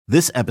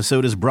This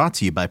episode is brought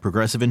to you by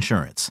Progressive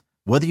Insurance.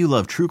 Whether you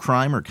love true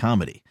crime or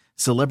comedy,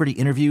 celebrity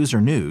interviews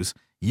or news,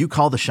 you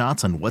call the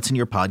shots on what's in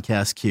your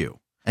podcast queue.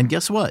 And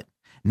guess what?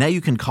 Now you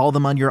can call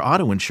them on your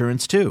auto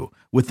insurance too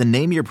with the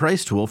Name Your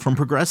Price tool from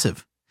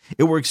Progressive.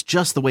 It works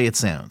just the way it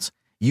sounds.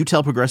 You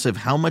tell Progressive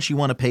how much you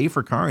want to pay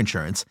for car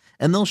insurance,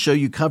 and they'll show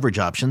you coverage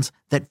options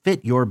that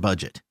fit your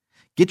budget.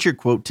 Get your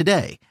quote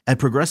today at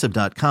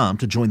Progressive.com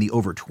to join the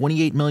over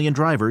 28 million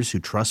drivers who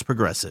trust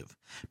Progressive.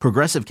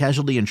 Progressive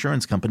Casualty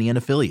Insurance Company and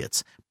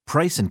Affiliates.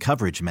 Price and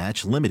coverage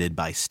match limited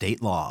by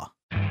state law.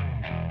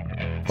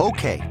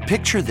 Okay,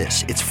 picture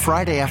this. It's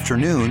Friday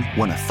afternoon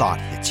when a thought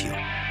hits you.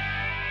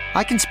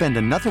 I can spend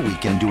another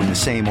weekend doing the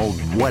same old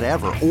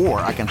whatever,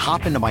 or I can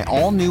hop into my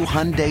all-new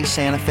Hyundai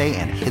Santa Fe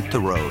and hit the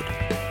road.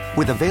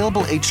 With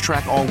available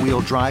H-Track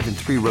all-wheel drive and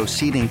 3-row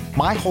seating,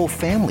 my whole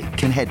family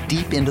can head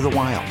deep into the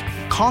wild.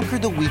 Conquer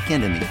the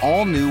weekend in the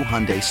all-new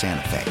Hyundai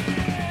Santa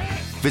Fe.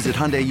 Visit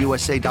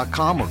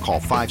HyundaiUSA.com or call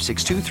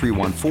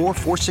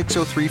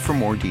 562-314-4603 for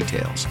more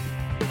details.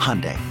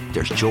 Hyundai,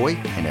 there's joy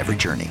in every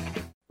journey.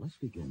 Let's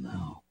begin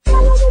now.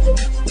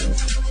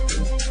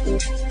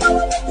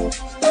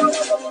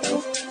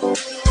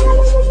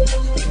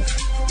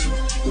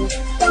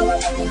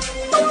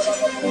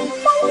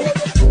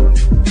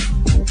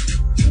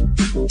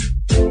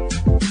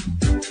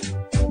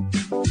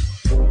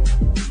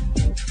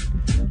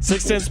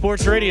 .610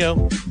 Sports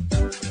Radio.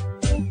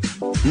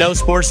 No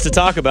sports to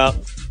talk about.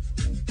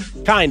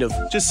 Kind of.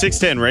 Just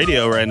 610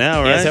 radio right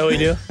now, right? That's how we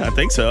do? I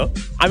think so.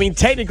 I mean,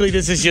 technically,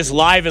 this is just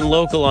live and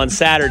local on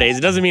Saturdays.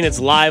 It doesn't mean it's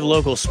live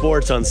local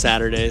sports on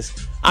Saturdays.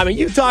 I mean,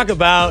 you talk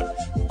about...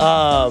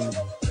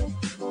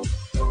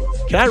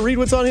 can I read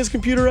what's on his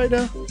computer right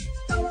now?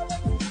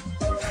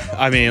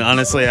 I mean,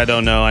 honestly, I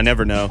don't know. I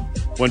never know.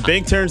 When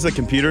Bink turns the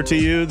computer to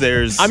you,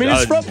 there's... I mean,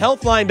 it's from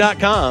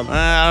healthline.com.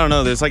 I don't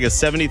know. There's like a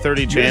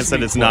 70-30 chance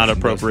that it's not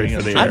appropriate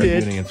for the I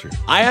air. did.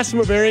 I asked him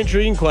a very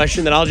intriguing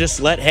question that I'll just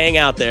let hang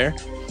out there.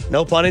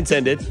 No pun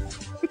intended.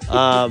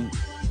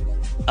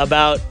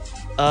 About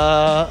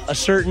a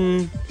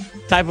certain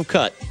type of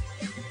cut.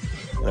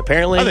 And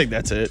apparently... I think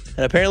that's it.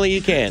 And apparently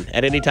you can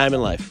at any time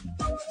in life.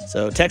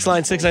 So text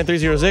line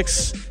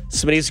 69306,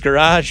 Smitty's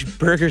Garage,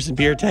 Burgers and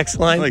Beer text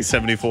line. Like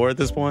 74 at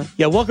this point.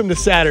 Yeah, welcome to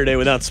Saturday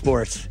Without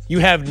Sports. You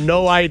have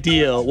no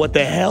idea what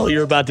the hell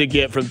you're about to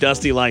get from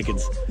Dusty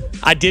Likens.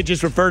 I did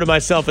just refer to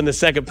myself in the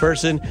second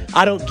person.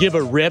 I don't give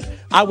a rip.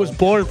 I was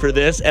born for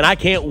this, and I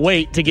can't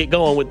wait to get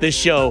going with this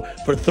show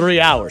for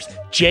 3 hours.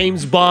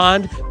 James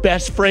Bond,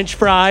 best French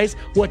fries,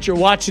 what you're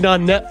watching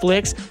on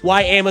Netflix,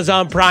 why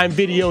Amazon Prime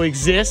Video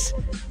exists.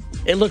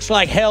 It looks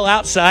like hell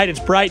outside. It's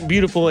bright and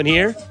beautiful in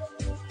here.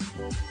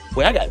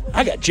 Wait,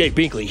 I got Jay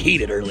Binkley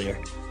heated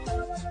earlier.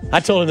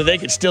 I told him that they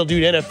could still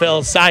do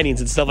NFL signings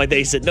and stuff like that.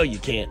 He said, no, you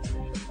can't.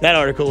 That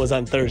article was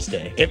on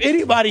Thursday. If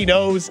anybody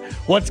knows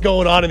what's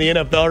going on in the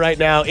NFL right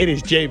now, it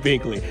is Jay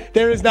Binkley.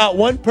 There is not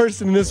one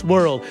person in this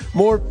world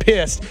more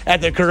pissed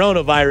at the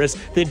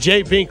coronavirus than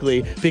Jay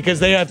Binkley because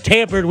they have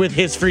tampered with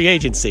his free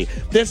agency.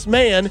 This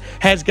man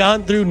has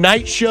gone through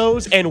night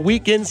shows and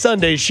weekend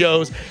Sunday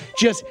shows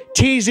just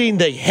teasing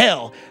the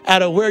hell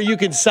out of where you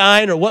can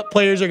sign or what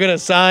players are going to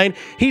sign.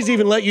 He's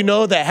even let you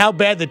know that how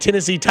bad the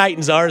Tennessee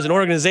Titans are as an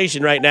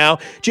organization right now,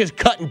 just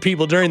cutting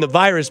people during the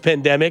virus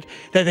pandemic,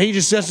 that he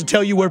just has to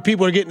tell you where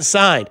people are getting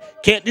signed.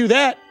 Can't do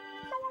that.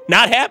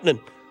 Not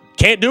happening.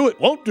 Can't do it.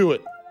 Won't do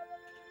it.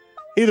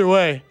 Either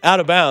way, out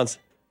of bounds.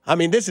 I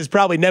mean, this has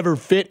probably never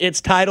fit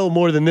its title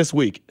more than this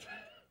week.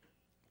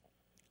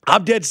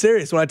 I'm dead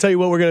serious when I tell you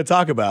what we're going to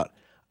talk about.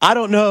 I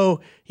don't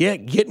know. Yeah,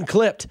 getting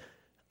clipped.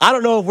 I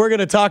don't know if we're going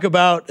to talk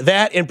about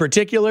that in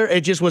particular.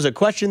 It just was a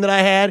question that I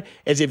had,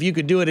 as if you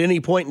could do it at any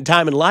point in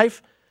time in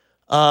life.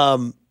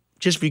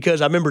 Just because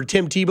I remember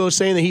Tim Tebow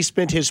saying that he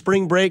spent his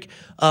spring break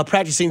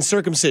practicing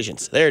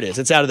circumcisions. There it is.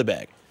 It's out of the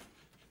bag.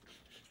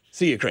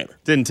 See you, Kramer.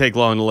 Didn't take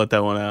long to let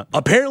that one out.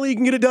 Apparently you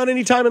can get it done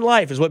any time in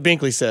life, is what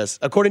Binkley says.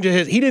 According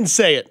to he didn't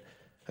say it.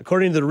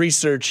 According to the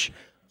research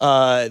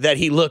that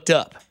he looked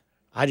up.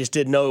 I just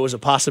didn't know it was a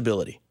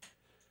possibility.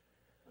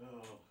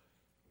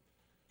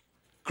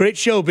 Great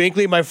show,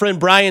 Binkley. My friend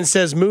Brian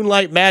says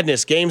Moonlight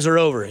Madness, games are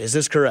over. Is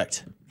this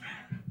correct?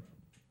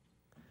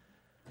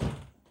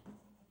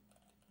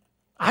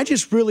 I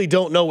just really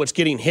don't know what's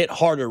getting hit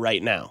harder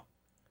right now.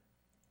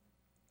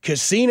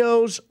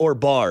 Casinos or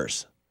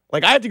bars?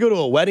 Like, I have to go to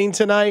a wedding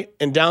tonight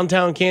in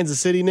downtown Kansas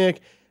City, Nick,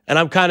 and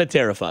I'm kind of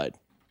terrified.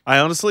 I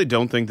honestly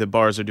don't think that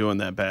bars are doing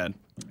that bad.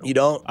 You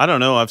don't? I don't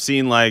know. I've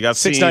seen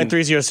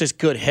 69306.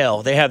 Good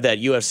hell. They have that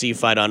UFC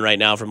fight on right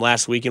now from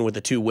last weekend with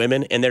the two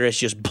women, and there is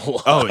just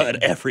blood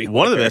everywhere.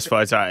 One of the best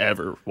fights I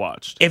ever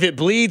watched. If it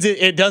bleeds,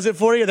 it does it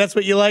for you? That's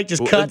what you like?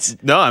 Just cuts?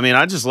 No, I mean,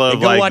 I just love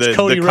go watch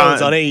Cody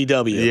Rhodes on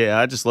AEW. Yeah,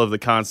 I just love the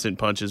constant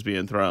punches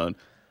being thrown.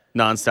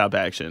 Nonstop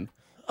action.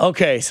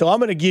 Okay, so I'm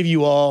going to give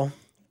you all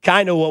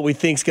kind of what we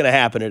think is going to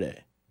happen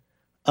today.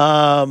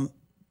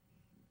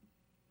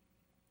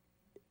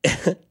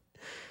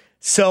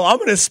 So I'm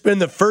going to spend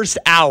the first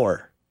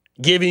hour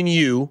giving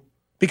you,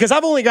 because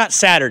I've only got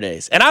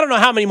Saturdays, and I don't know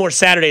how many more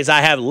Saturdays I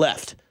have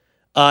left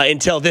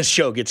until this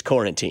show gets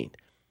quarantined.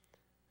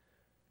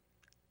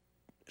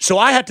 So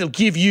I have to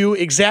give you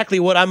exactly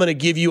what I'm going to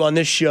give you on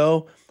this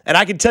show. And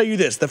I can tell you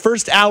this, the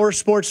first hour,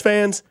 sports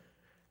fans,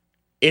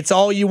 it's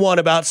all you want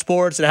about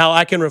sports and how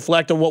I can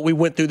reflect on what we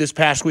went through this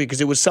past week,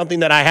 because it was something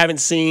that I haven't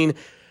seen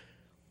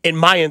in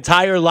my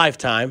entire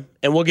lifetime,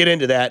 and we'll get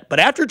into that. But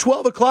after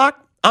 12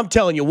 o'clock, I'm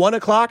telling you, 1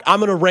 o'clock, I'm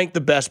going to rank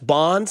the best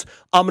Bonds.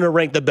 I'm going to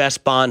rank the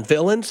best Bond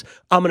villains.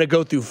 I'm going to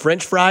go through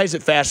French fries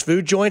at fast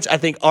food joints. I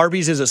think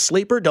Arby's is a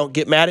sleeper. Don't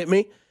get mad at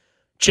me.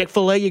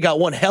 Chick-fil-A, you got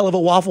one hell of a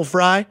waffle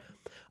fry.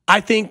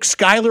 I think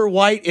Skylar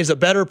White is a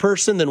better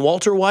person than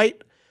Walter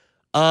White.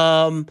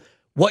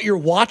 What you're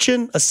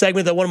watching, a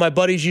segment that one of my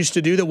buddies used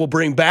to do that we'll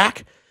bring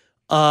back,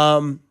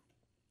 and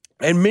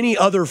many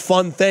other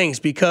fun things,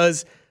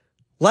 because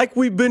like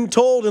we've been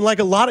told and like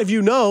a lot of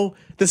you know,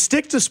 the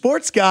stick to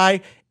sports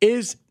guy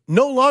is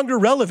no longer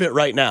relevant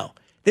right now.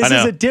 This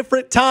is a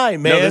different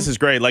time, man. No, this is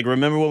great. Like,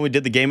 remember when we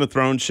did the Game of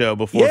Thrones show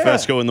before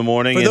Fesco in the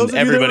morning, and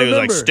everybody was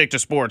like, stick to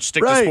sports, to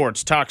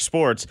sports, talk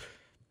sports.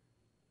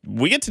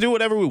 We get to do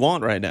whatever we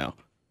want right now.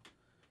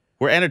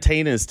 We're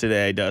entertainers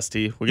today,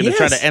 Dusty. We're going to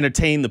try to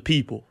entertain the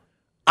people.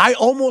 I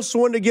almost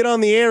wanted to get on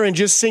the air and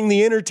just sing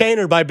The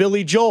Entertainer by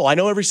Billy Joel. I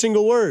know every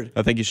single word.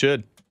 I think you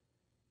should.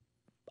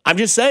 I'm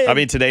just saying. I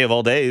mean, today of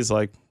all days,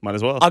 like, might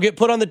as well. I'll get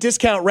put on the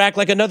discount rack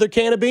like another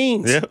can of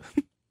beans. Yeah.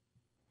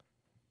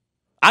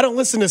 I don't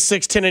listen to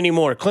 610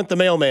 anymore. Clint the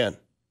Mailman.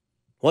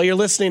 Well, you're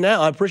listening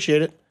now. I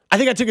appreciate it. I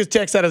think I took his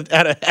text out of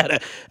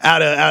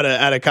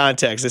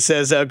context. It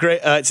says,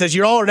 it says,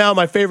 you all are now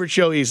my favorite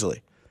show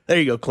easily. There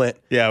you go, Clint.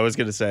 Yeah, I was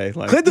going to say.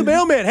 Like, Clint the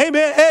Mailman. Hey,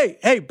 man.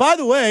 Hey, by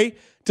the way,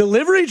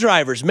 delivery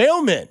drivers,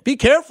 mailmen, be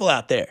careful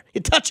out there.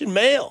 You're touching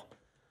mail.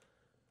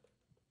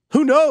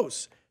 Who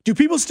knows? Do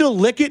people still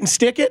lick it and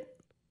stick it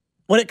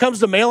when it comes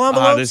to mail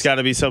envelopes? There's got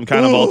to be some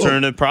kind of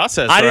alternative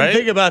process, I right? didn't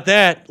think about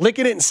that.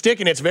 Licking it and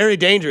sticking it's very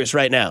dangerous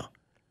right now.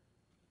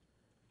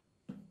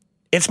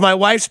 It's my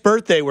wife's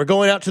birthday. We're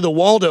going out to the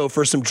Waldo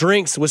for some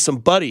drinks with some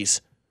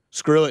buddies.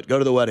 Screw it. Go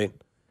to the wedding.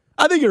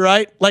 I think you're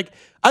right. Like,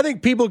 I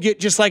think people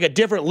get just like a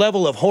different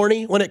level of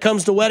horny when it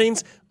comes to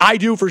weddings. I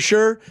do for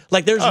sure.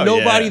 Like, there's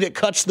nobody that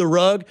cuts the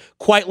rug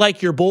quite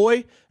like your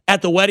boy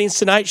at the weddings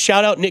tonight.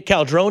 Shout out Nick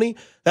Caldroni.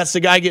 That's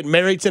the guy getting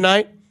married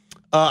tonight.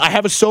 I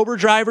have a sober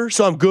driver,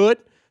 so I'm good.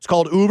 It's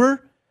called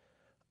Uber.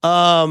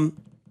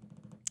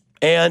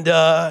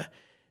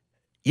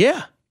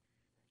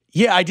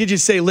 Yeah, I did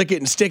just say lick it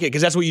and stick it,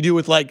 because that's what you do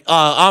with like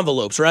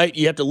envelopes, right?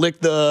 You have to lick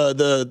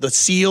the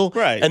seal,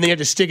 right, and then you have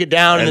to stick it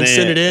down and then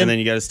send it in. And then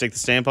you got to stick the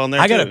stamp on there.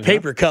 I got a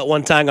paper cut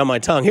one time on my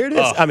tongue. Here it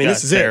is.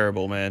 This is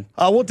terrible, man.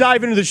 We'll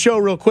dive into the show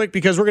real quick,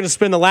 because we're going to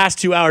spend the last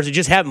 2 hours of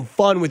just having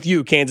fun with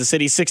you, Kansas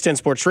City 610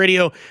 Sports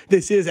Radio.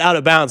 This is Out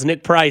of Bounds.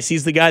 Nick Price,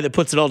 he's the guy that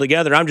puts it all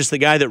together. I'm just the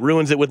guy that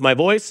ruins it with my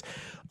voice.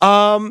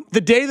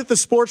 The day that the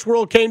sports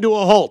world came to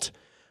a halt,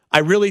 I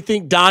really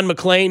think Don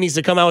McLean needs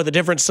to come out with a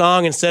different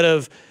song instead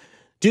of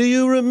 "Do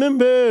you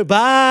remember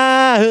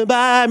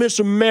bye, Miss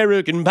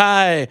American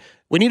Pie?"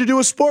 We need to do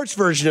a sports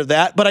version of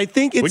that, but I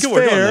think it's fair.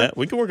 Work on that.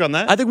 We can work on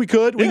that. I think we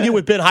could. We can get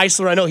with Ben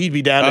Heisler. I know he'd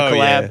be down to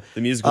collab. Yeah.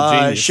 The musical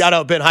genius. Shout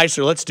out Ben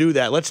Heisler. Let's do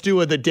that. Let's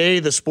do the day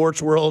the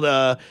sports world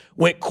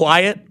went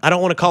quiet. I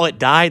don't want to call it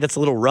died. That's a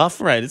little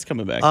rough. Right, it's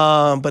coming back.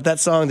 But that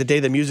song, "The Day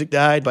the Music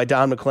Died" by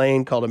Don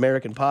McLean, called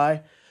American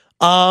Pie.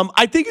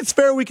 I think it's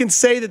fair we can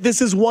say that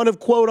this is one of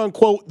quote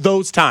unquote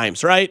those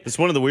times, right? It's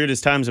one of the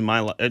weirdest times in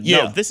my life.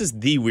 No, this is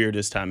the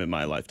weirdest time in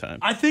my lifetime.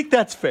 I think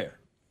that's fair.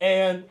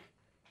 And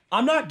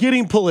I'm not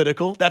getting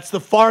political. That's the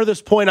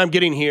farthest point I'm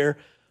getting here.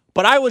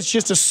 But I was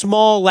just a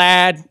small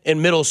lad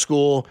in middle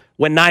school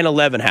when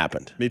 9/11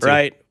 happened. Me too.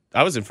 Right?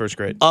 I was in first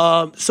grade. So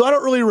I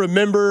don't really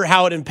remember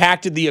how it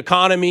impacted the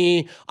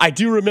economy. I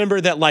do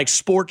remember that like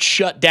sports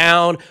shut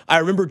down. I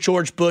remember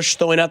George Bush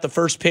throwing out the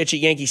first pitch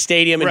at Yankee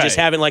Stadium and just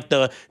having like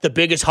the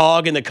biggest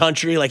hog in the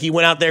country. Like he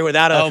went out there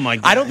without oh my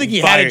God. I don't think he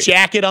had a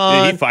jacket on.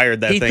 Yeah, he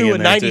fired that thing. He threw a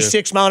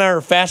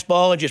 96-mile-an-hour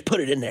fastball and just put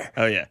it in there.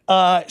 Oh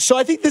yeah. So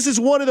I think this is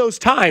one of those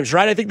times,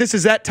 right? I think this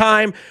is that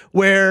time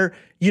where,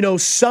 you know,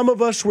 some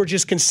of us were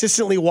just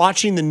consistently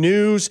watching the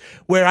news,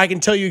 where I can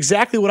tell you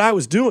exactly what I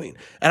was doing.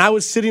 And I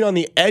was sitting on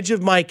the edge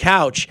of my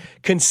couch,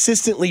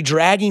 consistently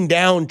dragging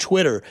down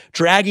Twitter,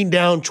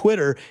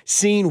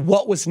 seeing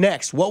what was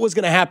next, what was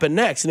going to happen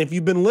next. And if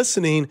you've been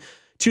listening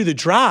to The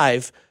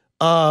Drive,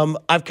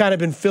 I've kind of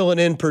been filling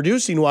in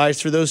producing-wise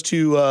for those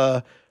two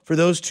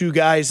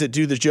guys that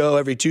do the show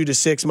every 2 to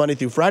 6, Monday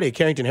through Friday,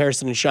 Carrington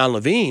Harrison and Sean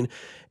Levine.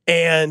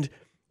 And,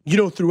 you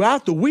know,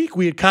 throughout the week,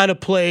 we had kind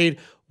of played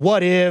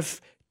what if,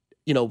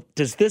 you know,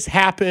 does this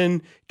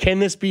happen? Can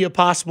this be a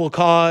possible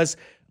cause?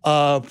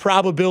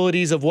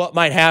 Probabilities of what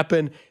might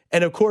happen.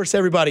 And of course,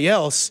 everybody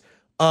else,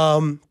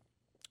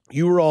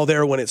 you were all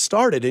there when it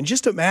started. And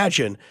just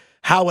imagine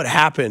how it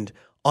happened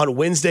on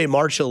Wednesday,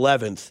 March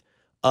 11th.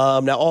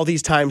 Now, all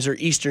these times are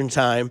Eastern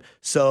time.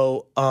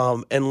 So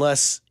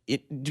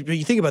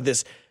you think about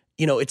this,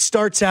 you know, it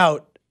starts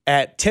out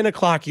at 10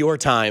 o'clock your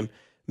time,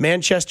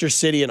 Manchester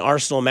City and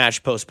Arsenal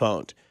match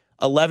postponed.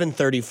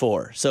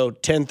 11:34, so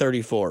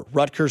 10:34.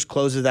 Rutgers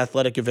closes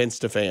athletic events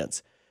to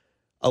fans.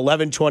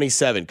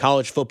 11:27,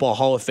 College Football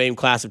Hall of Fame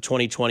Class of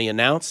 2020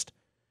 announced.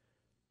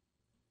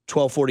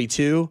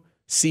 12:42,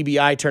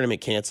 CBI tournament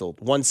canceled.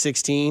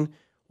 1:16,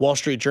 Wall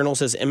Street Journal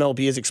says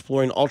MLB is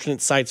exploring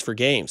alternate sites for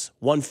games.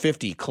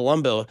 1:50,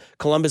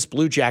 Columbus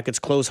Blue Jackets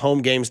close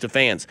home games to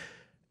fans.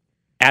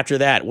 After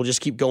that, we'll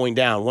just keep going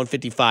down.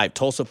 1:55,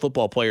 Tulsa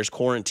football players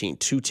quarantined.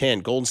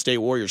 2:10, Golden State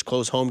Warriors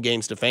close home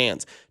games to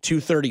fans.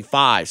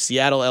 2:35,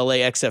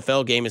 Seattle-LA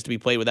XFL game is to be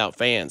played without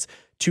fans.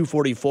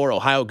 2:44,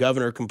 Ohio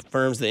governor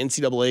confirms the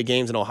NCAA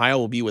games in Ohio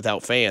will be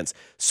without fans,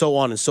 so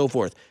on and so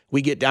forth.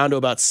 We get down to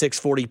about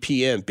 6:40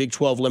 p.m. Big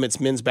 12 limits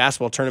men's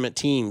basketball tournament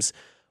teams,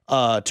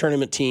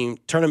 tournament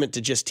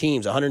to just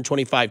teams,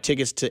 125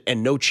 tickets to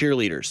and no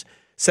cheerleaders.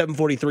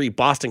 7:43,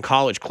 Boston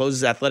College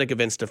closes athletic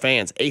events to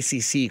fans.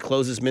 ACC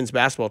closes men's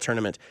basketball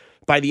tournament.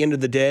 By the end of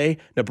the day,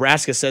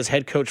 Nebraska says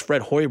head coach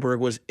Fred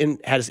Hoiberg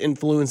has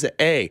influenza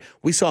A.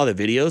 We saw the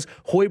videos.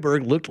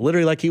 Hoiberg looked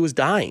literally like he was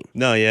dying.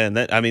 No, yeah, and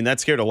that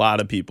scared a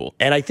lot of people.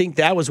 And I think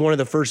that was one of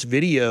the first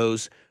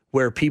videos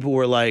where people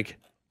were like,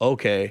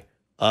 okay,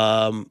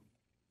 oh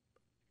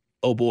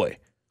boy,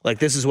 like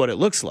this is what it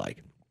looks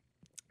like.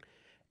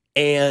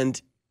 And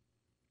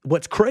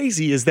what's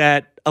crazy is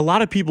that a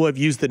lot of people have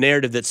used the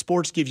narrative that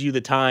sports gives you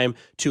the time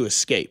to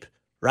escape,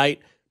 right?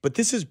 But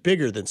this is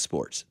bigger than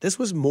sports. This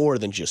was more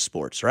than just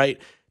sports, right?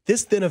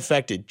 This then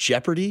affected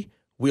Jeopardy,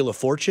 Wheel of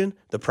Fortune,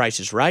 The Price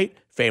is Right,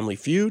 Family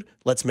Feud,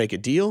 Let's Make a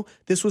Deal.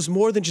 This was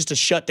more than just a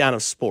shutdown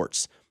of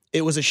sports.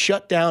 It was a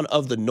shutdown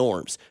of the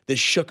norms. This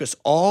shook us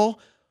all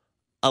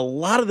a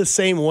lot of the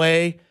same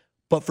way,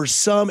 but for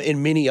some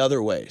in many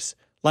other ways.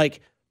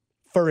 Like,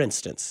 for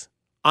instance,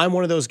 I'm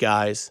one of those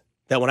guys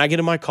that when I get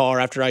in my car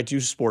after I do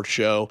a sports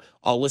show,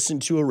 I'll listen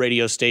to a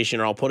radio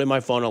station or I'll put in my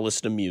phone, I'll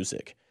listen to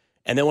music.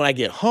 And then when I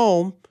get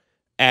home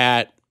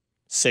at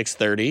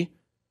 6:30,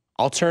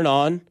 I'll turn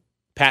on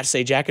Pat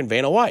Sajak and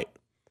Vanna White.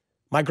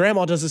 My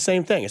grandma does the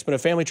same thing. It's been a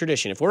family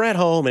tradition. If we're at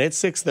home and it's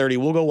 6:30,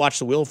 we'll go watch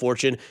the Wheel of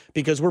Fortune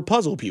because we're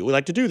puzzle people. We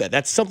like to do that.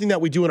 That's something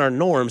that we do in our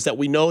norms that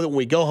we know that when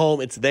we go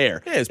home, it's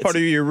there. Yeah, it's part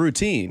of your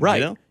routine.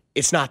 Right. You know?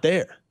 It's not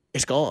there.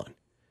 It's gone.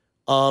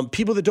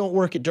 People that don't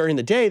work it during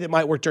the day, that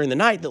might work during the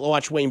night, that will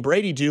watch Wayne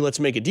Brady do Let's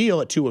Make a Deal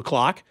at 2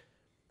 o'clock,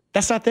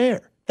 that's not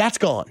there. That's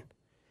gone.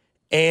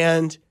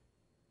 And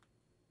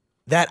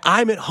that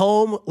I'm at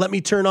home, let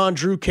me turn on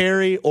Drew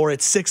Carey, or at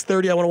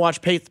 6:30, I want to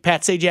watch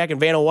Pat Sajak and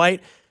Vanna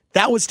White,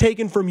 that was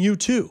taken from you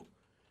too.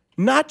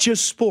 Not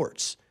just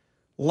sports,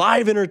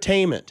 live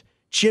entertainment,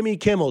 Jimmy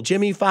Kimmel,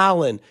 Jimmy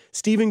Fallon,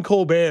 Stephen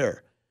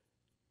Colbert,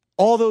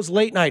 all those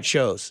late night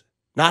shows,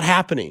 not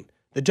happening.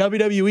 The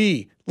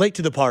WWE, late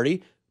to the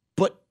party,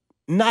 but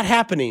not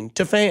happening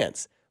to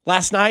fans.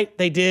 Last night,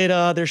 they did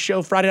their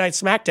show Friday Night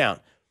SmackDown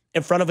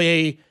in front of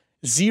a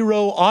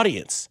zero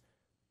audience.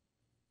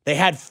 They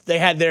had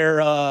their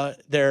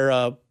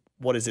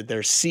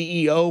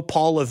CEO,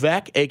 Paul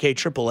Levesque, a.k.a.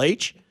 Triple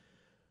H.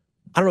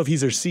 I don't know if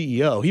he's their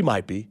CEO. He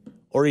might be.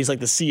 Or he's like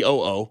the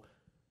COO.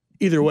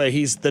 Either way,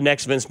 he's the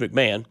next Vince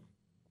McMahon.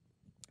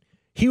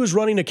 He was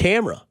running a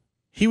camera.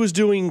 He was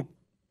doing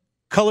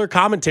color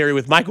commentary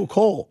with Michael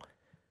Cole.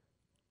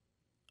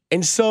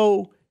 And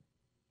so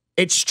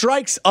it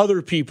strikes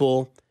other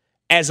people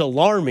as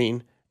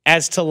alarming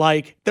as to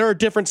like, there are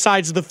different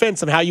sides of the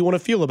fence on how you want to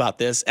feel about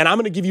this. And I'm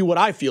going to give you what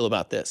I feel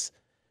about this.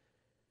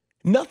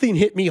 Nothing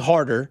hit me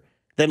harder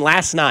than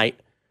last night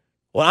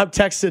when I'm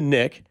texting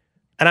Nick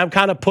and I'm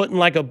kind of putting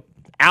like a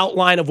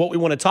outline of what we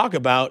want to talk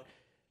about.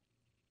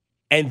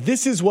 And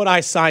this is what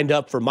I signed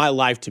up for my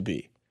life to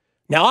be.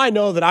 Now, I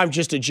know that I'm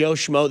just a Joe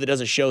Schmo that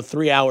does a show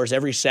 3 hours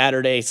every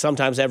Saturday,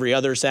 sometimes every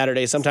other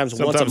Saturday, sometimes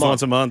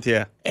once a month.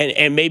 Yeah.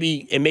 And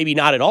maybe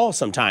not at all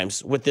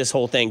sometimes with this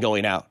whole thing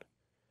going out.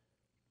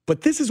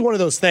 But this is one of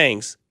those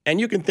things, and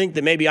you can think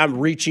that maybe I'm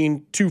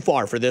reaching too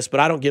far for this, but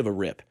I don't give a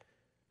rip.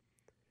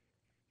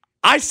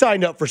 I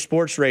signed up for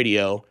sports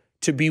radio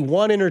to be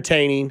 1,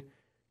 entertaining,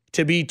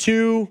 to be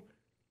 2,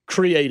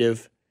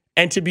 creative,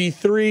 and to be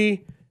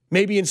 3,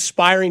 maybe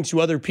inspiring to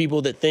other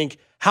people that think,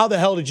 how the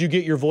hell did you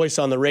get your voice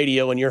on the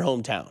radio in your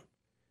hometown?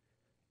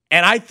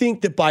 And I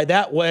think that by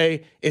that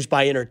way is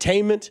by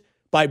entertainment,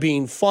 by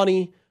being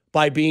funny,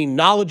 by being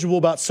knowledgeable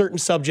about certain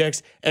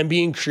subjects, and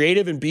being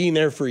creative and being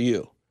there for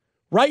you.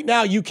 Right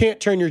now, you can't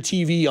turn your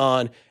TV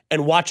on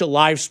and watch a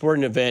live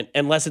sporting event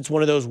unless it's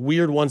one of those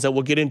weird ones that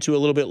we'll get into a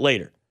little bit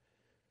later.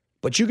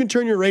 But you can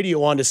turn your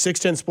radio on to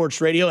 610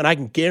 Sports Radio, and I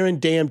can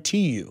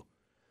guarantee you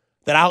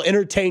that I'll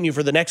entertain you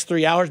for the next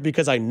 3 hours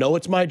because I know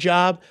it's my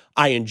job,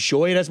 I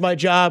enjoy it as my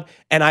job,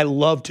 and I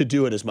love to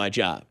do it as my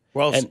job.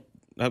 Well,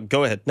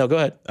 go ahead. No, go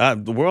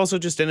ahead. We're also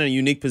just in a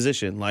unique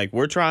position. Like,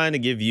 we're trying to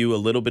give you a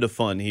little bit of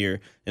fun here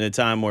in a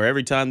time where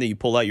every time that you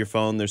pull out your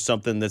phone, there's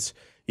something that's,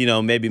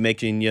 maybe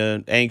making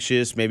you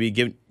anxious, maybe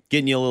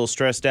getting you a little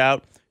stressed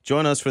out.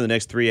 Join us for the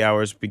next 3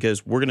 hours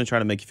because we're going to try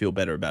to make you feel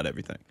better about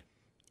everything.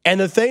 And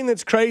the thing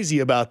that's crazy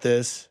about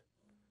this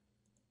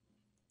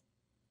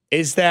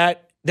is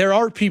that there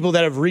are people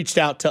that have reached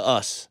out to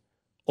us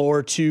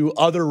or to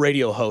other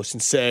radio hosts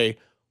and say,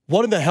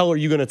 what in the hell are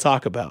you going to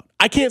talk about?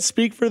 I can't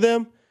speak for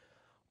them,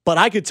 but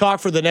I could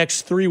talk for the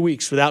next 3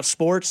 weeks without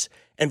sports,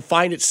 and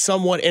find it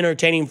somewhat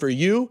entertaining for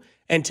you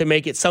and to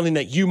make it something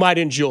that you might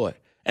enjoy.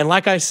 And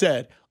like I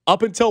said,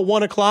 up until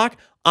 1 o'clock,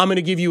 I'm going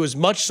to give you as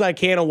much as I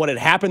can on what had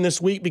happened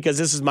this week because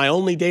this is my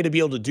only day to be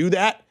able to do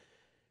that.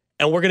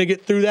 And we're going to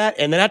get through that.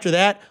 And then after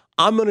that,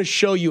 I'm going to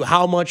show you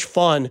how much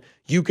fun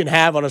you can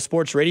have on a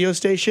sports radio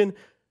station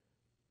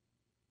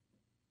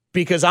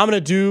because I'm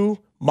going to do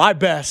my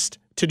best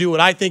to do what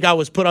I think I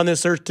was put on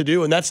this earth to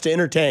do, and that's to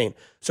entertain.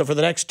 So for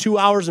the next 2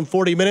 hours and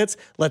 40 minutes,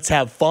 let's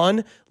have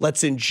fun.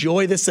 Let's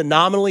enjoy this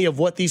anomaly of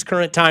what these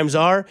current times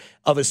are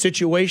of a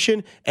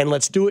situation, and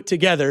let's do it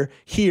together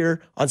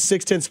here on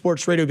 610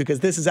 Sports Radio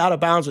because this is Out of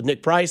Bounds with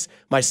Nick Price,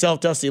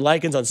 myself, Dusty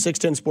Likens on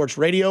 610 Sports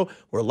Radio.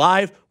 We're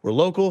live, we're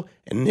local,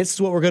 and this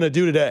is what we're going to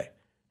do today.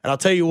 And I'll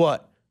tell you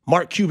what,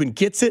 Mark Cuban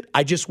gets it.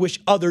 I just wish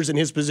others in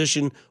his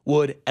position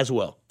would as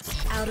well.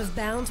 Out of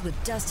Bounds with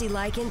Dusty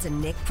Likens and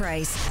Nick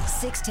Price,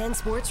 610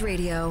 Sports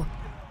Radio.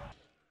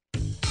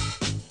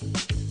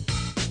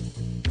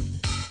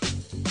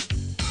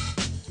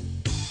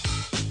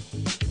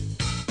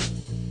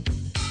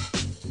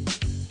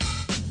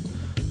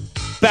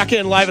 Back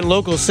in live and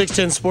local,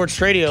 610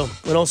 Sports Radio.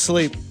 We don't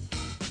sleep.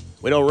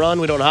 We don't run.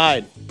 We don't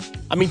hide.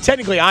 I mean,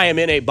 technically, I am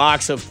in a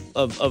box of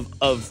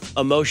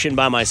emotion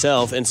by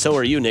myself, and so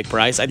are you, Nick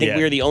Price. I think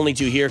we're the only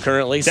two here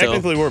currently.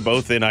 Technically, we're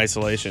both in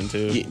isolation,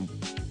 too.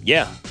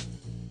 Yeah.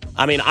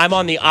 I mean, I'm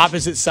on the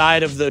opposite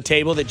side of the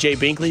table that Jay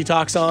Binkley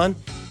talks on,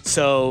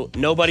 so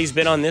nobody's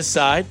been on this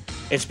side.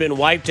 It's been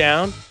wiped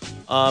down,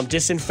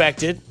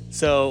 disinfected,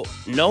 so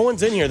no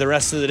one's in here the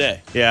rest of the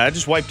day. Yeah, I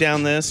just wiped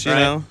down this, you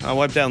know. I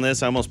wiped down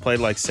this. I almost played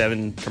like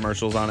 7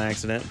 commercials on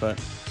accident,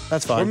 but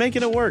that's fine. We're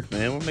making it work,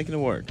 man. We're making it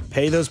work.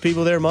 Pay those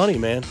people their money,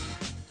 man.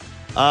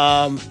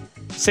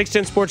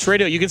 610 Sports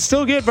Radio. You can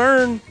still get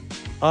Vern.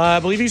 I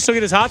believe you can still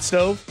get his hot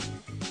stove.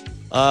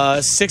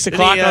 6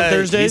 o'clock on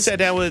Thursdays. He sat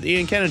down with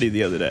Ian Kennedy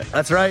the other day.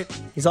 That's right.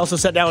 He's also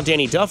sat down with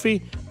Danny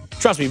Duffy.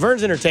 Trust me,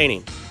 Vern's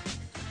entertaining.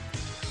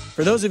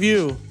 For those of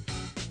you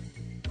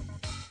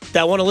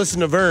that want to listen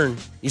to Vern,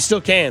 you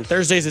still can.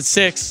 Thursdays at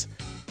 6.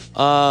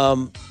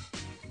 And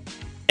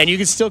you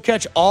can still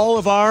catch all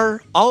of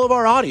our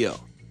audio.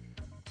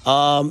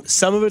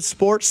 Some of it's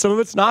sports, some of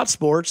it's not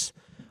sports.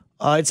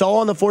 It's all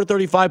on the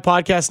 435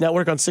 Podcast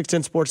Network on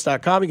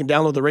 610sports.com. You can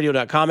download the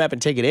radio.com app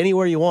and take it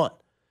anywhere you want.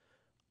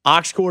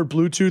 Aux cord,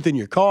 Bluetooth in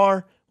your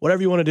car,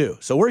 whatever you want to do.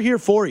 So we're here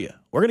for you.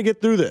 We're going to get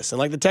through this. And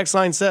like the text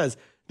line says,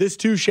 this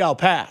too shall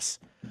pass.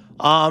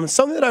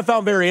 Something that I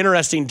found very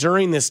interesting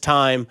during this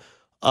time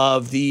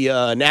of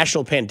the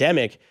national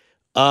pandemic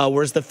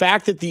was the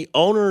fact that the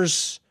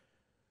owners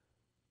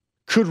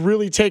could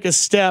really take a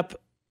step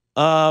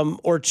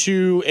or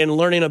two in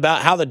learning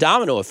about how the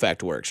domino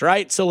effect works,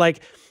 right? So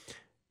like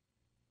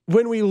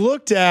when we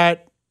looked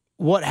at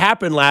what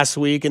happened last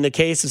week in the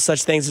case of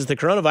such things as the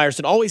coronavirus,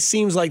 it always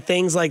seems like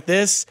things like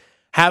this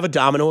have a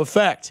domino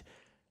effect.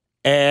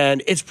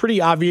 And it's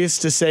pretty obvious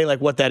to say like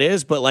what that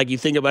is, but like you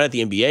think about it,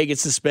 the NBA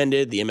gets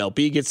suspended, the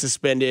MLB gets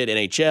suspended,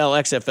 NHL,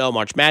 XFL,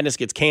 March Madness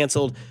gets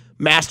canceled,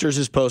 Masters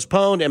is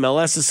postponed,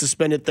 MLS is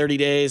suspended 30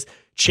 days,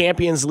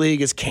 Champions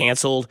League is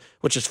canceled,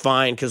 which is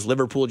fine because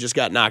Liverpool just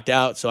got knocked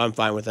out, so I'm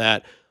fine with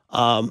that.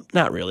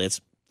 Not really,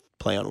 it's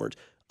play on words.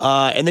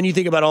 And then you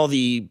think about all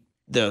the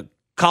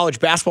college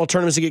basketball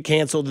tournaments that get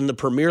canceled, and the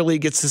Premier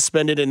League gets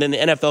suspended, and then the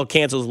NFL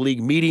cancels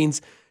league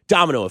meetings.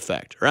 Domino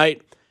effect,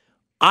 right?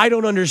 I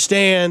don't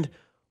understand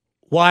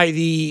why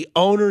the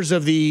owners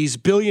of these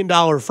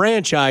billion-dollar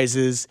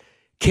franchises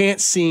can't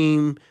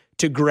seem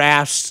to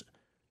grasp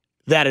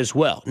that as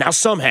well. Now,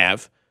 some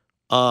have.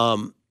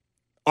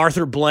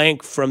 Arthur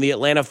Blank from the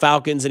Atlanta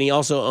Falcons, and he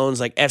also owns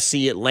like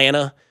FC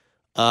Atlanta,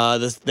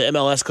 the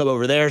MLS club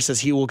over there,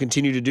 says he will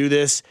continue to do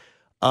this.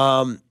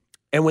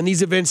 And when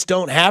these events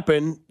don't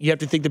happen, you have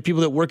to think the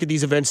people that work at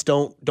these events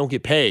don't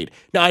get paid.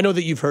 Now, I know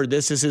that you've heard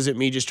this. This isn't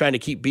me just trying to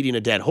keep beating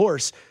a dead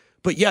horse.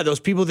 But yeah, those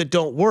people that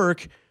don't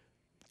work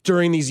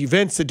during these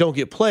events that don't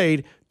get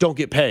played don't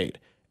get paid.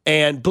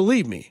 And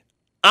believe me,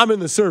 I'm in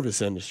the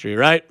service industry,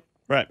 right?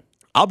 Right.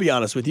 I'll be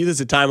honest with you. This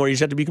is a time where you just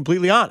have to be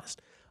completely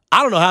honest.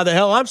 I don't know how the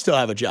hell I'm still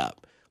have a job.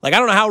 Like, I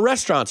don't know how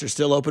restaurants are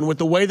still open with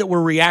the way that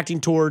we're reacting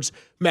towards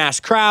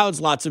mass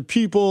crowds, lots of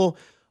people.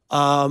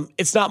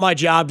 It's not my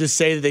job to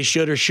say that they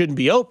should or shouldn't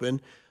be open,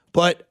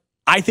 but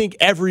I think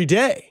every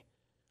day,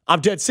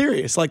 I'm dead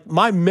serious. Like,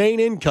 my main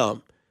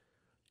income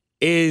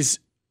is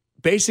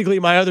basically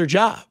my other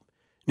job.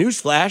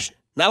 Newsflash,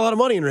 not a lot of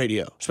money in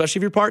radio, especially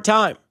if you're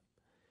part-time.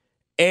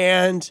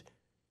 And,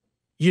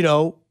 you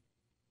know,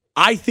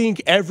 I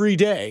think every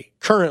day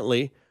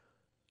currently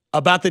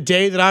about the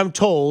day that I'm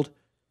told,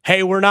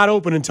 hey, we're not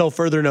open until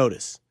further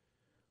notice.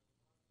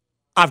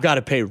 I've got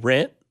to pay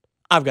rent.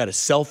 I've got a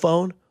cell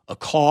phone, a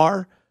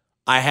car.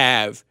 I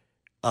have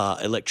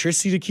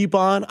electricity to keep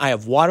on. I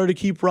have water to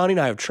keep running.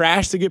 I have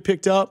trash to get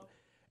picked up.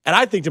 And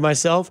I think to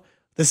myself,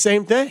 the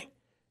same thing.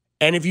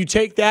 And if you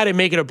take that and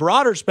make it a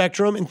broader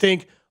spectrum and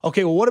think,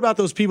 okay, well, what about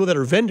those people that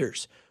are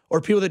vendors or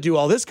people that do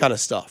all this kind of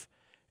stuff?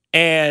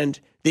 And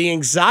the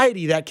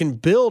anxiety that can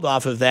build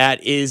off of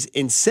that is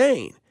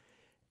insane.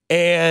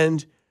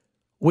 And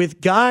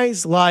with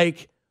guys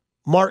like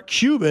Mark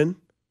Cuban,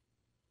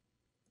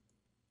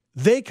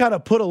 they kind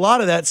of put a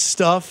lot of that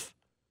stuff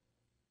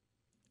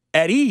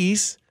at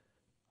ease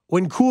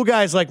when cool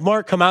guys like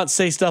Mark come out and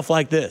say stuff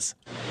like this.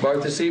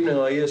 Mark, this evening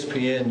on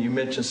ESPN, you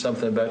mentioned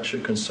something about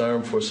your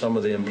concern for some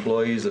of the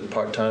employees, the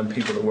part-time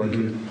people that work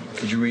here.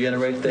 Could you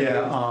reiterate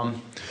that?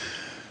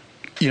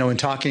 Yeah. In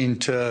talking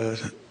to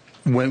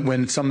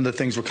when some of the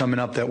things were coming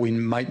up that we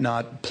might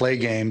not play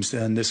games,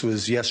 and this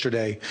was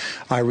yesterday,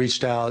 I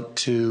reached out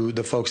to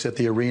the folks at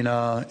the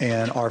arena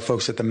and our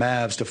folks at the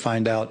Mavs to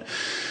find out,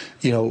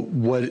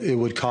 what it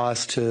would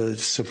cost to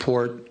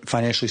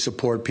financially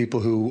support people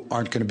who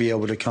aren't going to be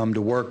able to come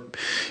to work.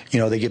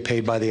 They get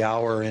paid by the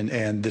hour,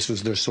 and this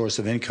was their source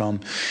of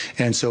income.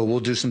 And so we'll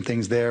do some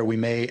things there. We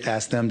may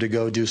ask them to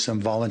go do some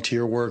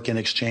volunteer work in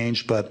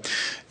exchange, but,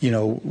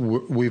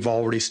 we've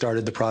already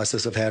started the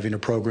process of having a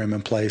program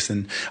in place.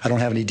 And I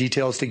don't have any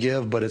details to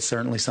give, but it's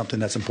certainly something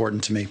that's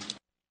important to me.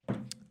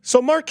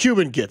 So Mark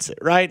Cuban gets it,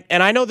 right?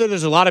 And I know that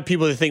there's a lot of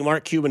people that think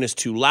Mark Cuban is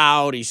too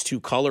loud, he's too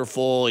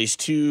colorful, he's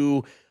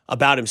too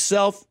about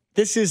himself.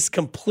 This is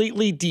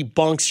completely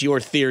debunks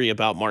your theory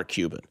about Mark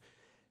Cuban.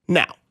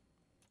 Now,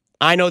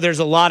 I know there's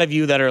a lot of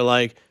you that are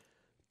like,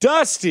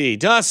 Dusty,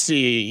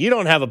 you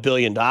don't have $1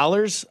 billion.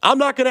 I'm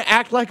not going to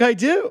act like I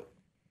do.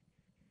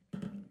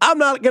 I'm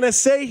not going to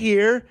say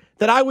here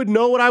that I would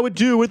know what I would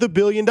do with $1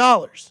 billion,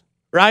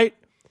 right?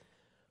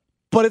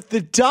 But if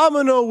the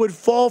domino would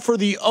fall for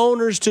the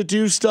owners to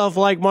do stuff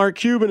like Mark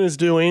Cuban is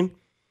doing,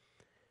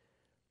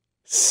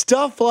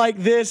 stuff like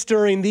this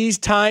during these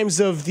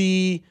times of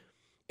the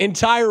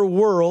entire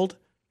world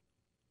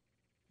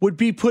would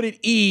be put at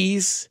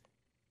ease,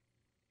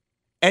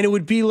 and it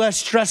would be less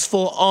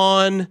stressful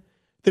on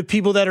the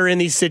people that are in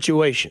these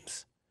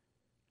situations.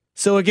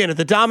 So again, if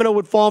the domino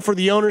would fall for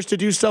the owners to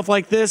do stuff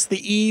like this, the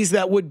ease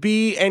that would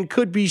be and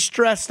could be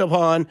stressed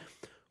upon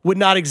would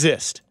not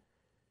exist.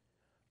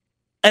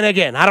 And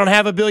again, I don't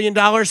have $1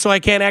 billion, so I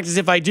can't act as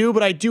if I do,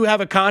 but I do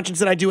have a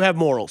conscience and I do have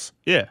morals.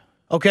 Yeah.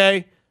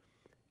 Okay?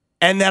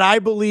 And that I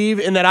believe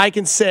and that I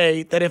can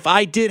say that if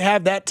I did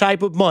have that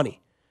type of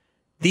money,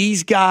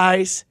 these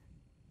guys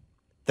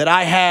that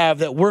I have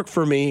that work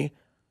for me,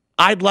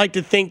 I'd like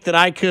to think that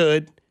I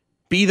could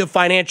be the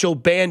financial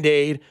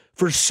Band-Aid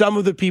for some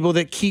of the people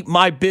that keep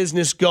my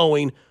business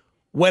going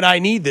when I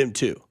need them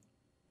to.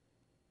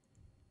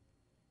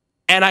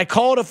 And I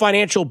call it a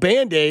financial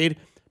Band-Aid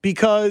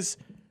because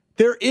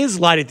there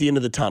is light at the end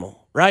of the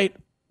tunnel, right?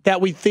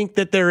 That we think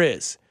that there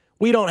is.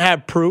 We don't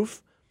have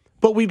proof.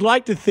 But we'd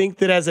like to think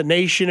that as a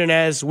nation and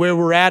as where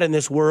we're at in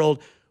this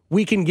world,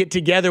 we can get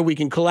together, we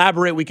can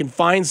collaborate, we can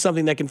find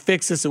something that can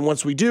fix this. And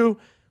once we do,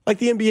 like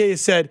the NBA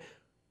has said,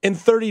 in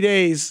 30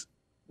 days,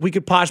 we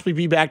could possibly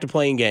be back to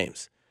playing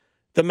games.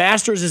 The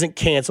Masters isn't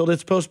canceled,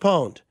 it's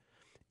postponed.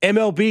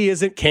 MLB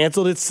isn't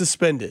canceled, it's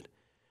suspended.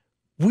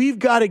 We've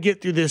got to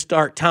get through this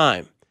dark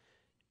time.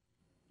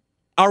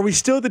 Are we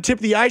still at the tip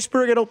of the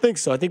iceberg? I don't think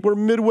so. I think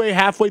we're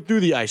halfway through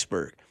the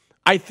iceberg.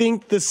 I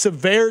think the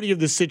severity of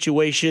the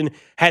situation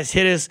has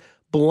hit us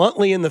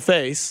bluntly in the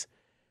face,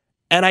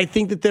 and I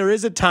think that there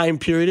is a time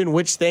period in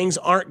which things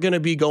aren't going to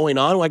be going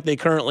on like they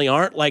currently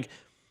aren't. Like,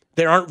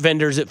 there aren't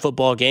vendors at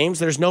football games.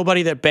 There's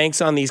nobody that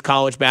banks on these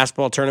college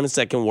basketball tournaments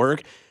that can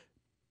work.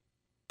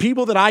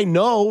 People that I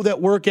know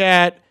that work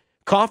at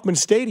Kauffman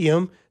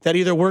Stadium that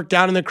either work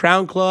down in the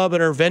Crown Club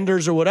and are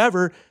vendors or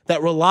whatever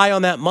that rely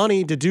on that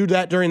money to do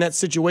that during that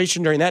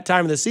situation, during that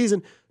time of the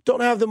season,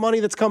 don't have the money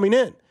that's coming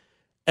in.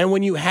 And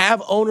when you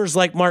have owners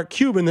like Mark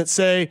Cuban that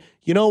say,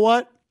 you know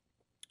what,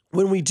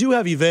 when we do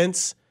have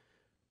events,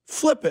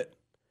 flip it.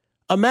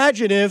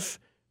 Imagine if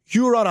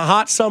you were on a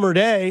hot summer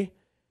day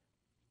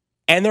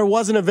and there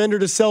wasn't a vendor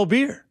to sell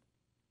beer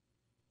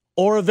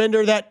or a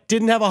vendor that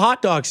didn't have a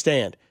hot dog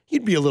stand.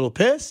 You'd be a little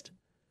pissed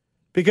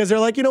because they're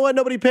like, you know what,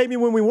 nobody paid me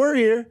when we were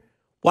here.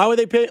 Why would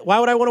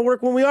I want to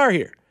work when we are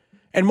here?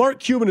 And Mark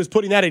Cuban is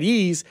putting that at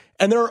ease,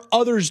 and there are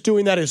others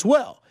doing that as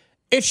well.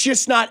 It's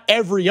just not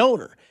every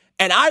owner.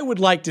 And I would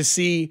like to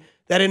see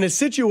that in a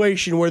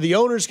situation where the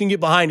owners can get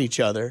behind each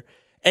other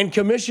and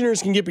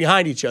commissioners can get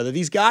behind each other,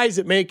 these guys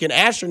that make an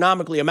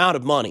astronomically amount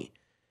of money,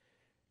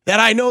 that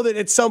I know that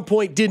at some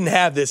point didn't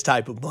have this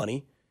type of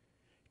money,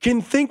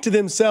 can think to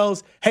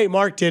themselves, hey,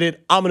 Mark did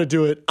it, I'm going to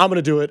do it, I'm going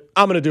to do it,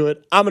 I'm going to do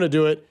it, I'm going to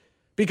do it.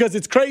 Because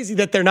it's crazy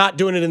that they're not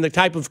doing it in the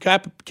type of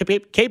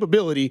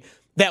capability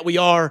that we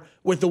are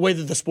with the way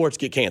that the sports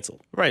get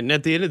canceled. Right. And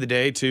at the end of the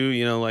day, too,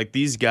 like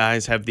these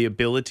guys have the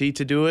ability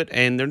to do it,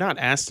 and they're not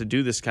asked to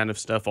do this kind of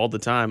stuff all the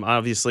time.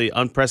 Obviously,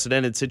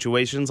 unprecedented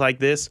situations like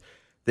this,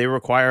 they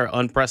require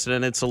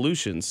unprecedented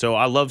solutions. So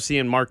I love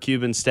seeing Mark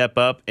Cuban step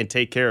up and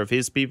take care of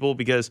his people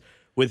because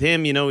with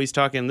him, he's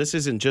talking, this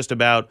isn't just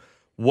about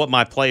what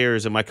my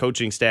players and my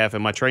coaching staff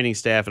and my training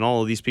staff and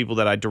all of these people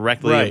that I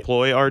directly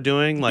employ are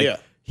doing.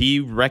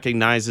 He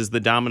recognizes the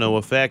domino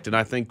effect, and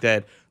I think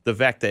that the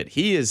fact that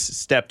he has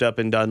stepped up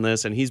and done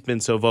this and he's been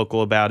so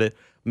vocal about it,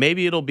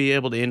 maybe it'll be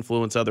able to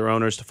influence other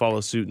owners to follow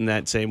suit in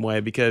that same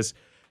way because,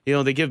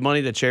 they give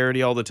money to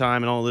charity all the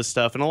time and all this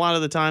stuff. And a lot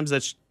of the times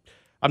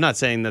I'm not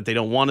saying that they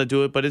don't want to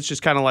do it, but it's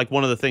just kind of like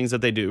one of the things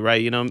that they do,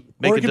 right? You know,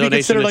 make or it could be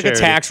considered like a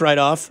tax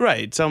write-off.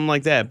 Right, something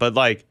like that. But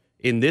like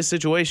in this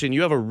situation,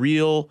 you have a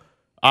real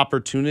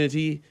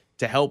opportunity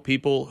to help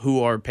people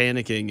who are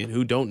panicking and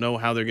who don't know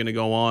how they're going to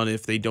go on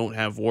if they don't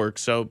have work.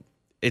 So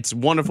it's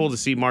wonderful to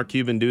see Mark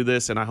Cuban do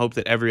this, and I hope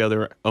that every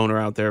other owner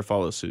out there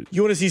follows suit.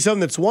 You want to see something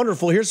that's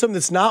wonderful? Here's something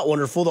that's not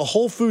wonderful. The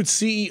Whole Foods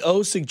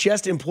CEO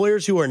suggests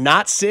employers who are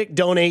not sick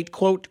donate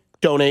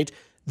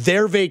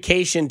their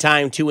vacation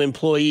time to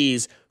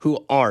employees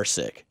who are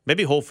sick.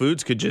 Maybe Whole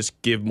Foods could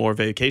just give more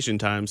vacation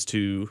times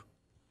to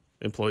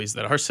employees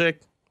that are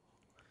sick.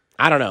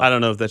 I don't know. I don't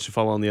know if that should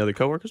fall on the other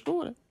coworkers, but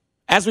whatever.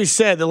 As we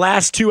said, the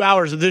last 2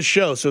 hours of this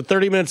show, so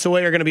 30 minutes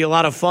away, are going to be a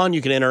lot of fun.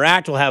 You can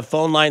interact. We'll have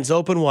phone lines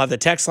open. We'll have the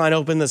text line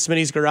open, the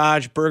Smitty's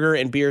Garage Burger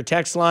and Beer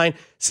text line,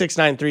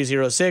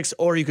 69306.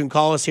 Or you can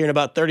call us here in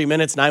about 30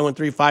 minutes,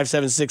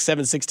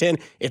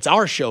 913-576-7610. It's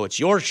our show. It's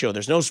your show.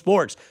 There's no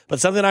sports. But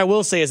something I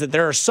will say is that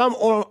there are some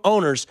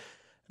owners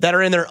that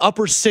are in their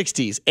upper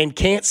 60s and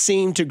can't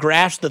seem to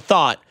grasp the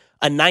thought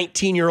a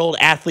 19-year-old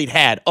athlete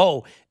had.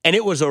 Oh, and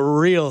it was a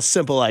real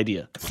simple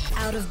idea.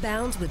 Out of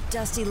Bounds with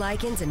Dusty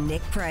Likens and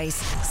Nick Price.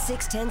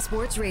 610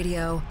 Sports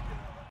Radio.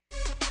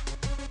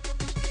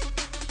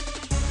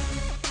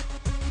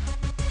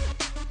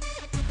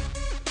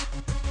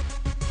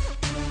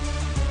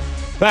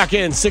 Back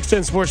in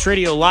 610 Sports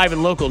Radio, live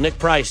and local. Nick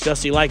Price,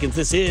 Dusty Likens.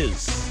 This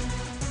is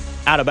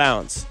Out of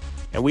Bounds.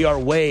 And we are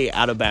way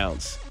out of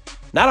bounds.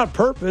 Not on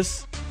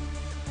purpose,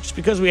 just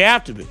because we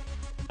have to be.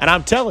 And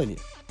I'm telling you,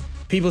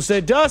 people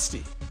said,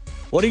 Dusty,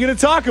 what are you going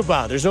to talk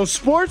about? There's no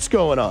sports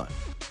going on.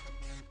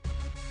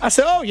 I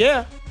said, oh,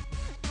 yeah,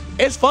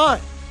 it's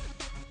fine.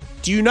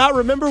 Do you not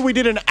remember we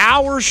did an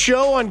hour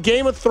show on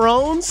Game of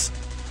Thrones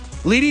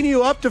leading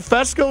you up to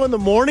Fesco in the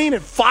morning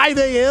at 5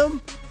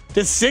 a.m.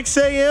 to 6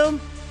 a.m.?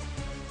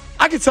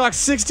 I could talk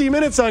 60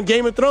 minutes on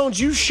Game of Thrones.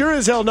 You sure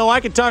as hell know I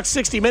could talk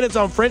 60 minutes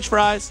on French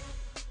fries.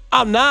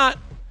 I'm not.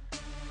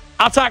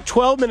 I'll talk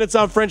 12 minutes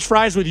on French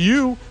fries with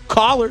you,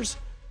 callers.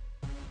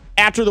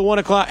 After the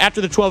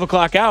 12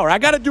 o'clock hour. I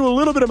got to do a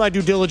little bit of my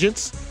due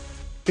diligence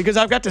because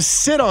I've got to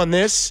sit on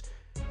this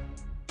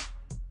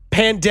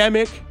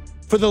pandemic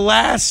for the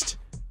last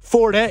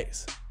 4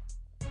 days.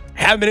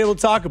 Haven't been able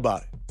to talk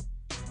about it.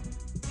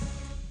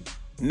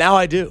 Now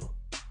I do.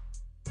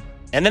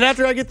 And then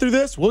after I get through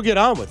this, we'll get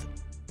on with it.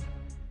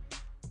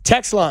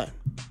 Text line.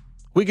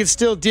 We can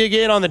still dig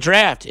in on the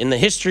draft in the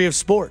history of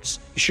sports.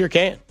 You sure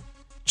can.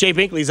 Jay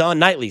Binkley's on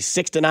nightly,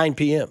 6 to 9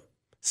 p.m.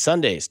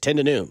 Sundays, 10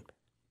 to noon.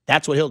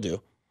 That's what he'll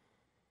do.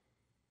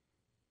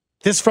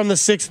 This from the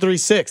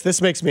 636.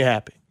 This makes me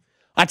happy.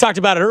 I talked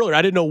about it earlier.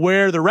 I didn't know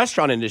where the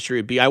restaurant industry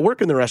would be. I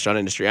work in the restaurant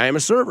industry. I am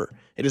a server.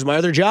 It is my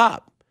other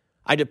job.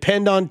 I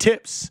depend on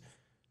tips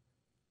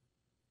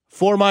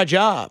for my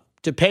job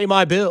to pay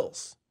my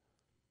bills.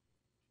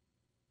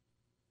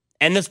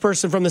 And this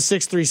person from the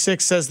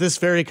 636 says this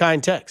very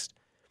kind text.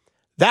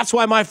 That's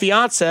why my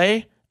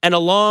fiance and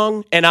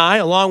I,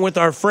 along with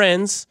our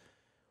friends,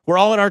 we're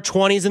all in our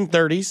 20s and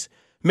 30s,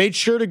 made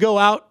sure to go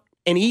out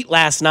and eat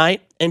last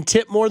night and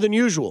tip more than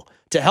usual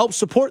to help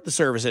support the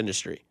service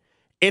industry.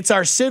 It's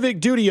our civic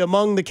duty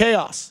among the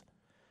chaos.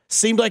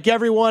 Seemed like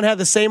everyone had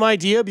the same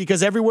idea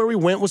because everywhere we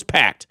went was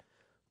packed.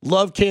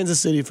 Love Kansas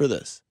City for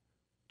this.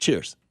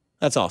 Cheers.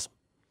 That's awesome.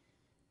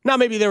 Now,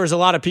 maybe there was a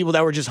lot of people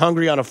that were just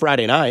hungry on a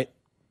Friday night.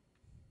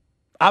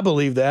 I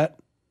believe that.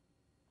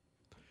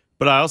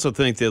 But I also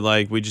think that,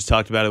 like, we just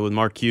talked about it with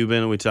Mark Cuban,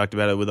 and we talked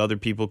about it with other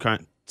people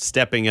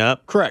stepping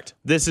up. Correct.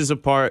 This is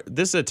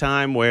a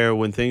time where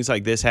when things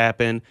like this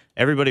happen,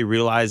 everybody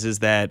realizes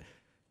that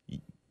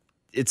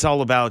it's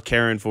all about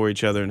caring for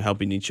each other and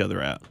helping each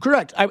other out.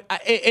 Correct.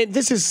 And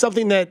this is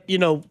something that,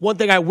 one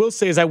thing I will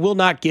say is I will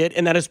not get,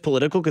 and that is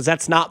political because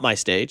that's not my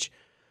stage.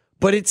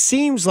 But it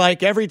seems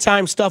like every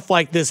time stuff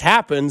like this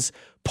happens,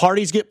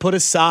 parties get put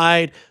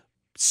aside,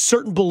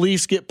 certain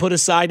beliefs get put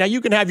aside. Now,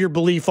 you can have your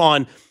belief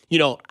on,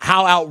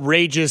 how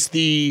outrageous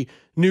the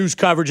news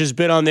coverage has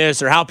been on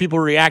this or how people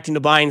are reacting to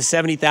buying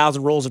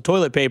 70,000 rolls of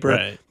toilet paper.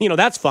 Right.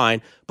 That's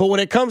fine. But when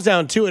it comes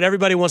down to it,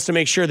 everybody wants to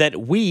make sure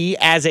that we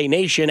as a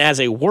nation, as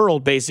a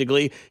world,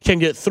 basically, can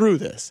get through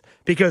this.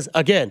 Because,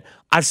 again,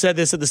 I've said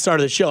this at the start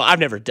of the show. I've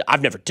never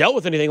dealt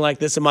with anything like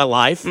this in my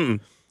life,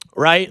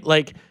 right?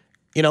 Like,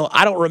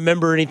 I don't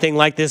remember anything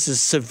like this as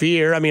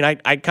severe. I mean,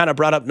 I kind of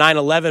brought up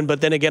 9/11,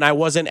 but then again, I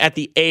wasn't at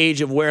the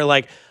age of where,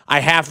 like, I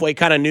halfway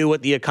kind of knew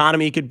what the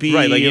economy could be.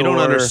 Right, like, you don't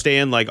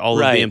understand, like,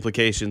 all of the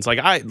implications. Like,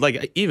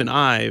 when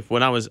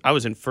I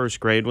was in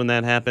first grade when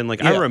that happened,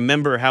 like, I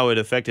remember how it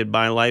affected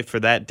my life for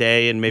that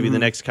day and maybe the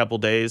next couple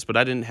days, but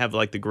I didn't have,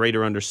 like, the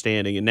greater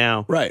understanding. And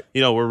now,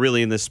 we're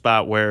really in this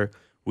spot where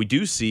we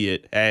do see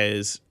it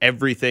as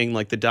everything,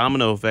 like the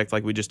domino effect,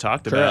 like we just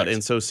talked about.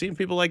 And so seeing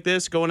people like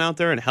this going out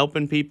there and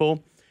helping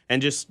people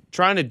and just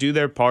trying to do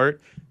their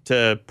part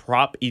to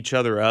prop each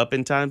other up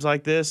in times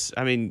like this,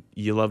 I mean,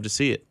 you love to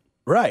see it.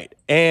 Right.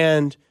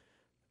 And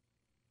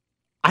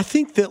I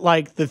think that,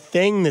 like, the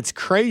thing that's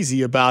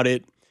crazy about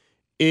it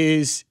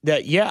is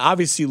that,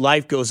 obviously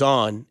life goes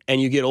on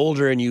and you get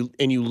older and you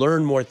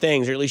learn more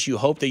things, or at least you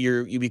hope that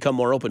you become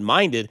more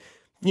open-minded.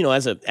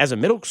 As a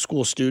middle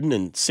school student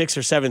in 6th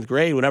or 7th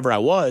grade, whenever I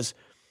was,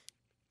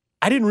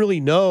 I didn't really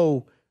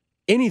know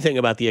anything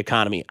about the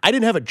economy. I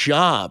didn't have a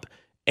job,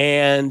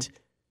 and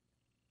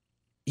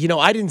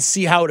I didn't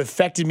see how it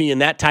affected me in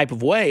that type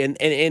of way. And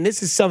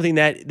this is something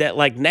that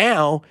like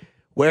now,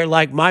 where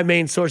like my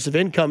main source of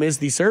income is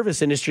the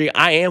service industry,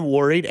 I am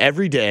worried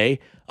every day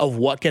of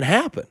what can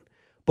happen.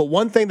 But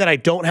one thing that I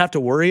don't have to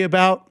worry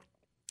about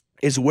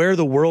is where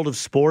the world of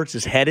sports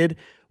is headed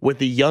with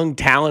the young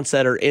talents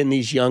that are in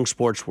these young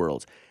sports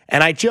worlds.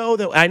 And I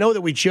know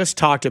that we just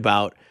talked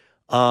about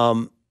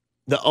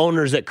the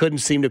owners that couldn't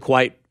seem to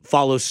quite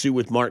follow suit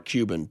with Mark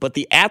Cuban. But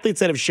the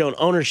athletes that have shown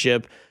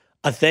ownership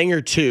a thing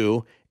or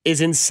two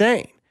is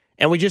insane.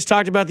 And we just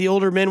talked about the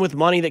older men with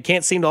money that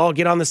can't seem to all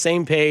get on the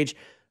same page.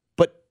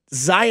 But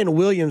Zion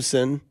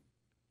Williamson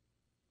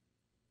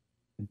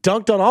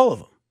dunked on all of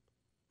them.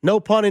 No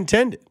pun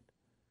intended.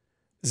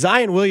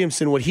 Zion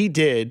Williamson, what he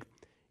did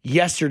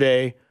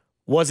yesterday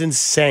was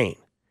insane.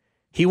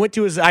 He went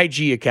to his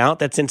IG account,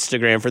 that's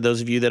Instagram for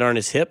those of you that aren't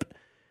as hip.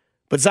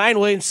 But Zion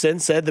Williamson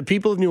said, the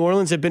people of New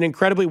Orleans have been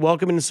incredibly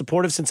welcoming and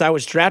supportive since I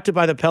was drafted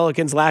by the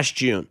Pelicans last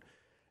June.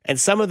 And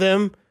some of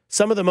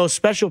the most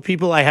special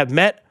people I have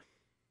met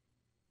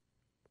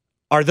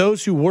are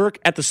those who work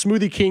at the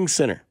Smoothie King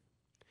Center.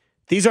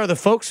 These are the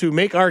folks who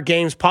make our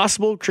games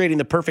possible, creating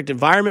the perfect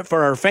environment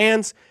for our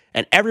fans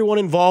and everyone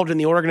involved in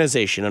the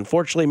organization.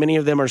 Unfortunately, many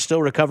of them are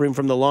still recovering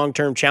from the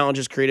long-term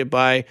challenges created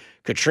by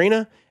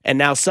Katrina, and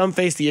now some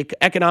face the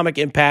economic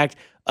impact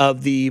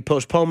of the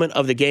postponement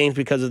of the games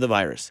because of the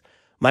virus.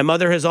 My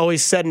mother has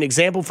always set an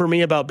example for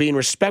me about being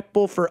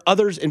respectful for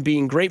others and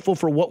being grateful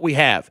for what we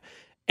have.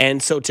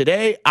 And so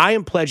today, I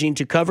am pledging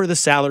to cover the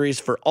salaries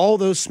for all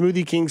those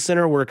Smoothie King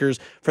Center workers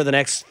for the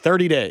next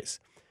 30 days.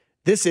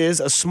 This is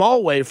a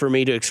small way for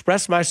me to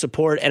express my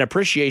support and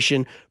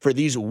appreciation for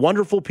these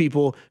wonderful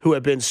people who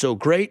have been so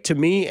great to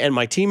me and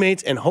my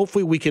teammates, and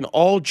hopefully we can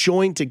all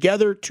join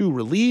together to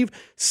relieve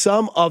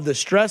some of the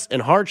stress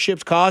and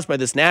hardships caused by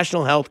this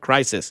national health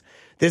crisis.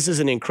 This is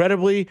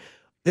incredibly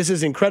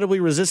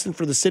resistant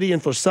for the city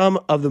and for some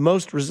of the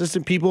most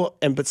resistant people,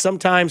 but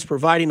sometimes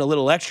providing a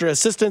little extra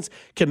assistance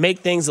can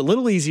make things a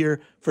little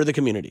easier for the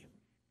community.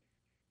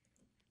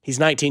 He's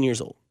 19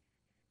 years old.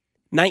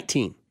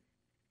 19.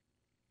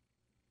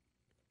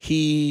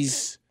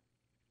 He's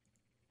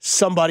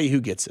somebody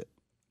who gets it.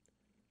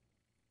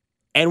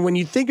 And when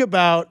you think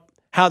about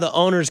how the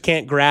owners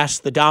can't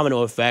grasp the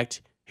domino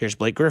effect, here's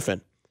Blake Griffin.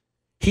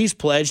 He's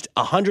pledged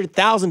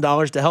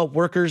 $100,000 to help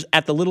workers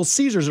at the Little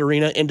Caesars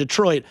Arena in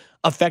Detroit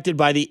affected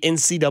by the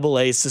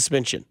NCAA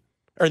suspension,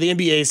 or the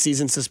NBA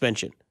season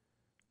suspension.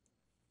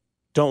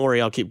 Don't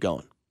worry, I'll keep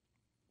going.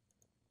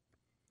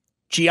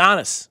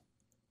 Giannis,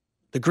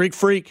 the Greek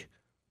Freak,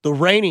 the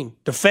reigning,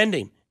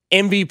 defending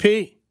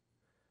MVP,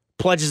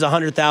 pledges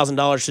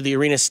 $100,000 to the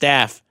arena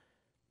staff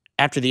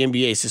after the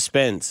NBA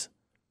suspends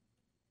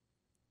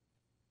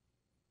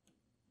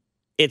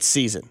its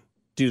season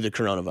due to the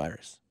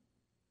coronavirus.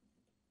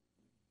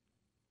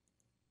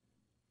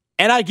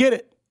 And I get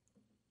it.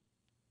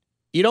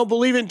 You don't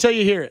believe it until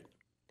you hear it.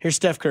 Here's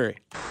Steph Curry.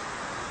 Hey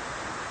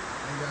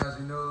guys,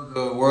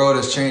 the world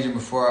is changing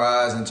before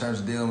our eyes in terms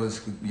of dealing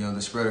with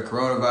the spread of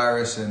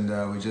coronavirus,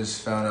 and we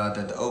just found out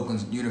that the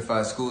Oakland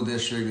Unified School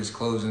District is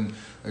closing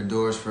their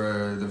doors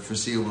for the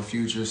foreseeable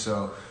future.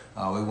 So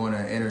we want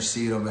to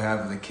intercede on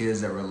behalf of the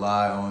kids that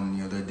rely on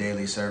their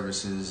daily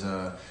services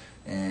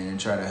and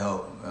try to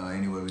help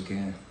any way we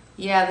can.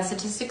 Yeah, the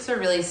statistics are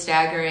really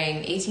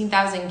staggering.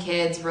 18,000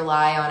 kids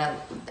rely on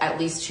at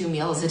least 2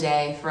 meals a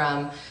day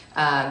from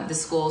the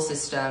school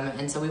system.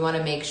 And so we want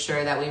to make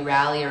sure that we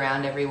rally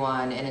around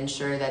everyone and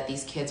ensure that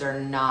these kids are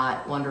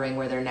not wondering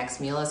where their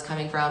next meal is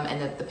coming from, and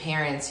that the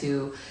parents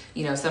who,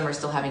 some are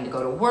still having to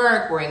go to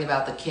work, worrying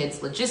about the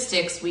kids'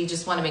 logistics, we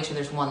just want to make sure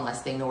there's one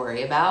less thing to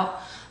worry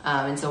about.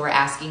 And so we're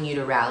asking you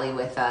to rally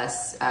with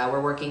us.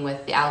 We're working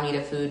with the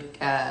Alameda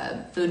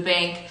Food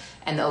Bank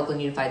and the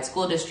Oakland Unified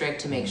School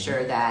District to make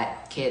sure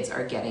that kids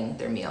are getting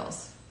their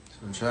meals.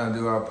 So we're trying to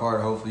do our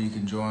part. Hopefully you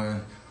can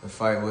join the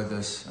fight with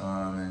us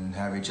and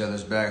have each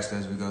other's backs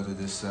as we go through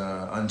this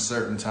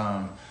uncertain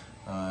time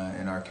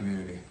in our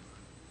community.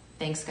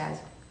 Thanks, guys.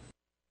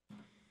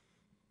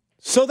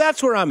 So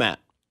that's where I'm at.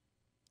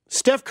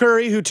 Steph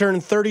Curry, who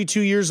turned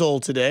 32 years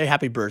old today,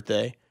 happy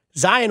birthday.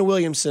 Zion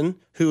Williamson,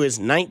 who is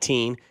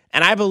 19,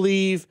 and I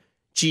believe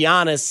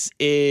Giannis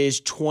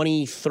is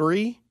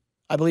 23.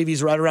 I believe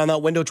he's right around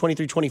that window,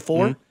 23,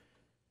 24. Mm-hmm.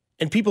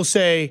 And people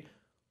say,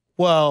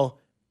 well,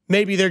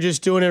 maybe they're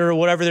just doing it or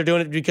whatever they're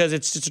doing it because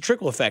it's just a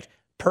trickle effect.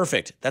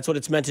 Perfect. That's what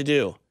it's meant to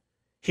do.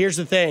 Here's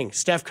the thing.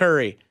 Steph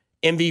Curry,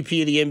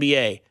 MVP of the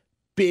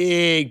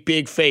NBA,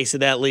 big face of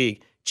that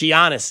league.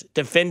 Giannis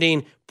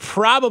defending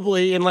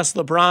probably, unless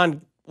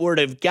LeBron were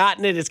to have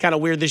gotten it, it's kind of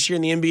weird this year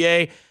in the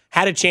NBA,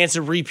 had a chance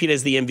to repeat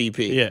as the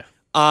MVP. Yeah.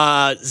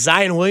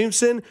 Zion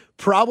Williamson,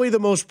 probably the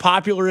most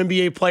popular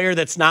NBA player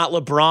that's not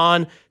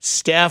LeBron,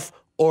 Steph,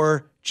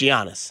 or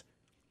Giannis.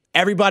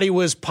 Everybody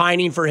was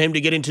pining for him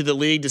to get into the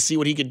league to see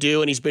what he could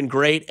do, and he's been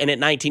great. And at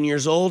 19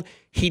 years old,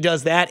 he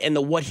does that. And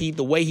the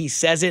way he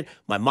says it,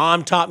 my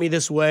mom taught me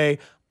this way.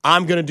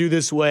 I'm going to do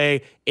this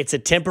way. It's a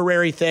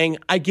temporary thing.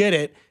 I get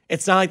it.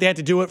 It's not like they have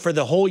to do it for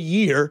the whole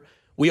year.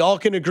 We all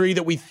can agree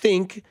that we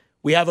think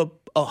we have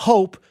a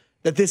hope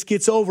that this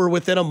gets over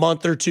within a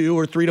month or 2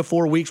 or 3 to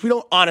 4 weeks. We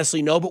don't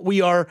honestly know, but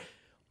we are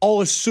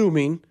all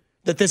assuming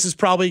that this is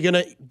probably going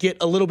to get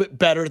a little bit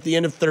better at the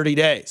end of 30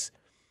 days.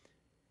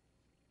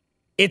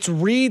 It's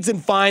reads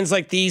and finds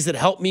like these that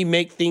help me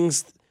make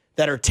things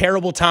that are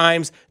terrible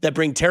times, that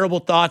bring terrible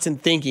thoughts and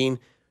thinking,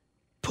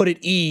 put at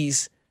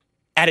ease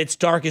at its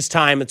darkest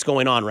time that's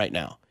going on right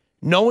now.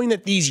 Knowing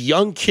that these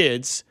young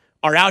kids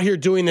are out here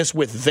doing this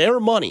with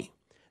their money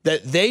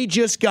that they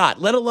just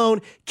got, let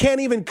alone can't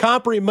even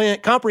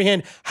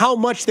comprehend how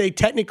much they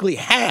technically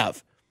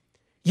have,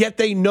 yet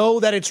they know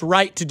that it's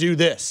right to do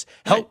this.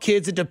 Help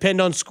kids that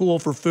depend on school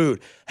for food.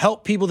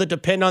 Help people that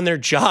depend on their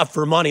job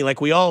for money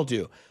like we all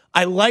do.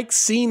 I like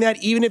seeing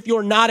that even if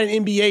you're not an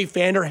NBA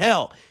fan, or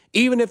hell,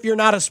 even if you're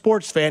not a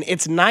sports fan,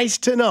 it's nice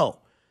to know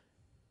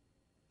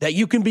that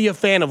you can be a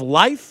fan of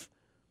life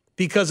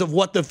because of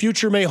what the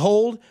future may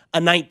hold. A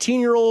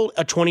 19-year-old,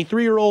 a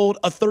 23-year-old,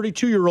 a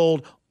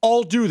 32-year-old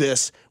all do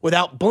this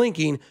without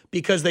blinking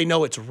because they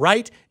know it's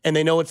right and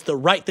they know it's the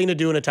right thing to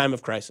do in a time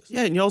of crisis.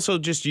 Yeah, and you also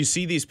you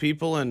see these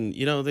people, and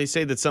they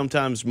say that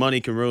sometimes money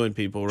can ruin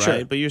people, right?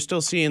 Sure. But you're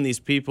still seeing these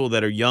people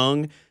that are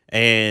young,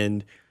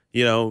 and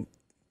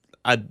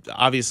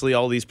obviously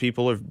all these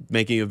people are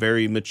making a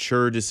very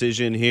mature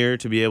decision here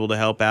to be able to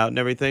help out and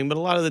everything. But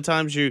a lot of the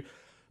times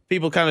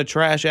people kind of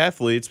trash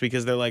athletes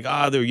because they're like,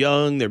 they're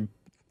young,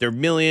 they're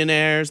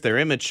millionaires, they're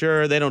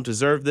immature, they don't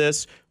deserve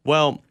this.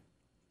 Well,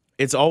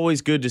 it's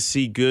always good to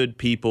see good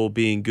people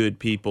being good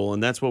people,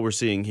 and that's what we're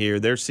seeing here.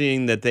 They're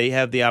seeing that they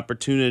have the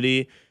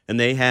opportunity and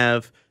they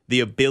have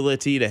the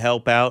ability to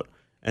help out,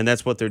 and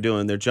that's what they're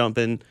doing. They're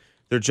jumping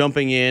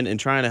in and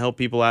trying to help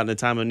people out in a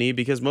time of need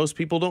because most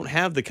people don't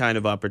have the kind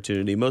of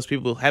opportunity. Most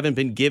people haven't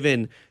been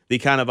given the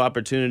kind of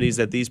opportunities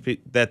that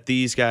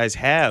these guys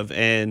have,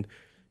 and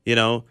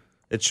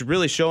it's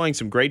really showing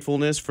some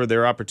gratefulness for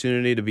their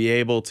opportunity to be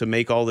able to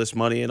make all this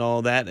money and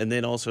all that, and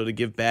then also to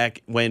give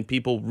back when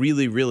people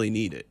really, really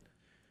need it.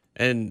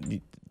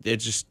 And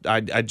I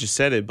just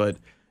said it, but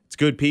it's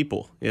good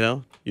people,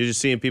 You're just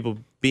seeing people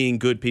being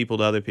good people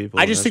to other people.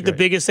 I just think the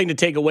biggest thing to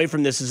take away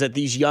from this is that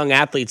these young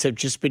athletes have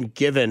just been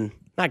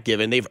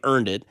they've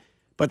earned it,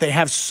 but they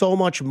have so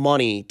much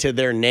money to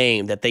their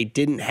name that they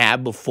didn't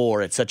have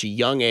before at such a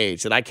young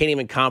age that I can't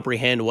even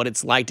comprehend what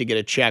it's like to get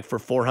a check for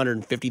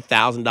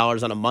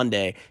 $450,000 on a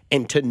Monday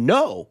and to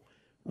know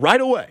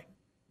right away,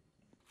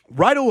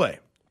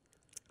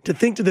 to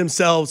think to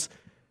themselves,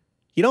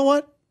 you know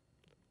what?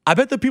 I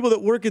bet the people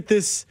that work at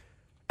this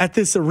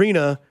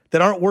arena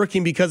that aren't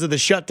working because of the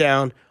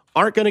shutdown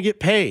aren't going to get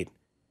paid.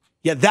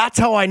 Yeah, that's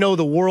how I know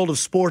the world of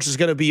sports is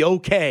going to be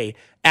okay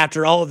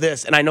after all of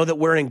this, and I know that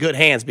we're in good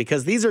hands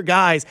because these are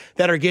guys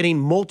that are getting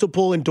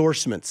multiple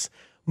endorsements.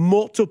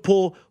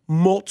 Multiple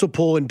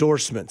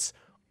endorsements.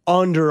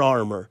 Under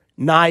Armour,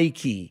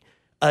 Nike,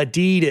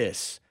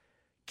 Adidas,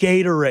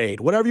 Gatorade,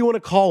 whatever you want to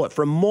call it,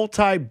 from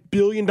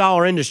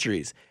multi-billion-dollar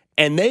industries.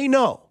 And they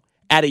know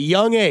at a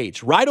young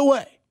age, right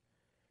away,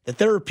 that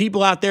there are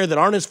people out there that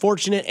aren't as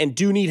fortunate and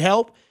do need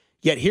help.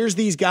 Yet here's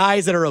these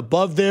guys that are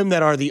above them,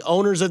 that are the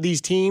owners of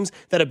these teams,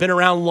 that have been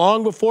around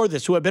long before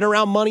this, who have been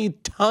around money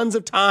tons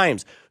of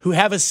times, who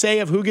have a say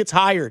of who gets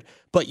hired,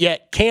 but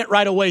yet can't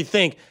right away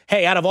think,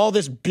 hey, out of all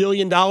this $1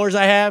 billion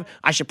I have,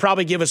 I should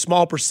probably give a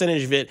small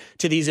percentage of it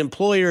to these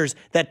employers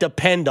that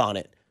depend on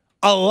it.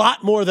 A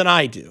lot more than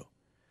I do.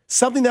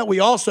 Something that we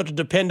also have to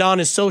depend on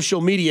is social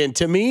media. And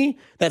to me,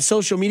 that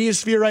social media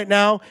sphere right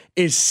now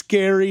is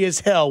scary as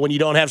hell when you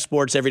don't have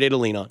sports every day to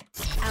lean on.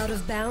 Out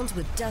of Bounds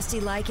with Dusty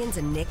Likens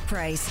and Nick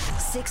Price.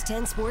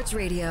 610 Sports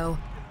Radio.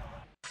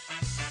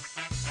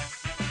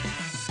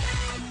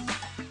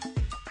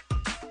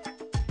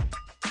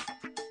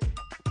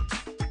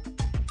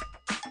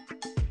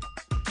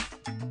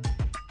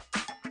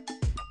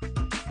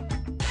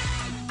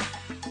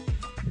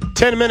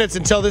 Ten minutes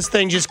until this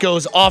thing just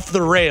goes off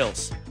the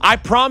rails. I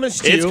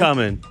promised you. It's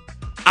coming.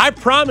 I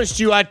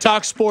promised you I'd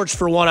talk sports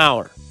for 1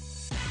 hour.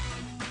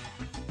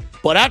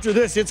 But after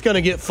this, it's going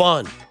to get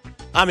fun.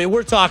 I mean,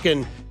 we're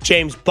talking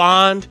James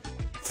Bond,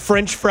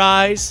 French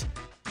fries,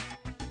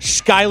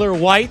 Skylar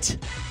White,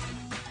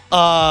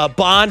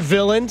 Bond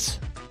villains.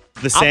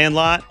 The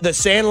Sandlot. The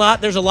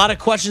Sandlot. There's a lot of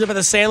questions about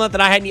the Sandlot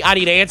that I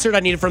need answered. I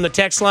need it from the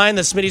text line,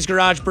 the Smitty's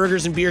Garage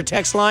Burgers and Beer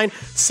text line,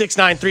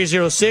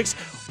 69306.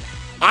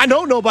 I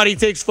know nobody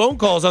takes phone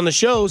calls on the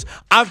shows.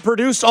 I've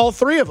produced all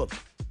 3 of them.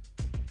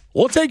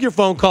 We'll take your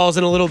phone calls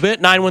in a little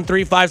bit,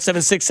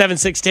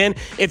 913-576-7610.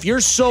 If you're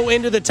so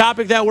into the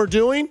topic that we're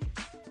doing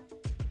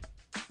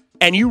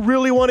and you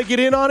really want to get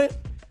in on it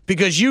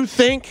because you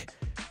think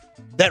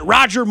that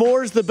Roger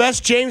Moore is the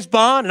best James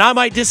Bond and I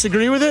might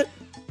disagree with it,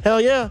 hell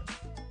yeah.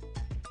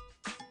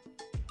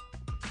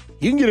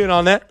 You can get in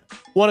on that.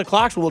 1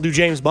 o'clock's when we'll do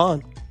James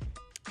Bond.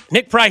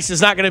 Nick Price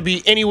is not going to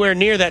be anywhere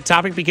near that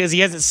topic because he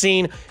hasn't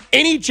seen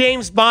any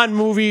James Bond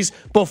movies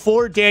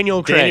before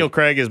Daniel Craig. Daniel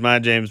Craig is my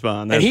James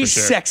Bond. That's and he's for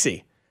sure.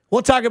 sexy.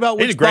 We'll talk about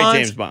which He's a great Bonds,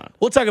 James Bond.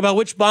 We'll talk about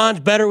which Bond's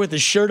better with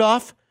his shirt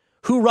off.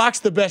 Who rocks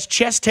the best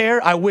chest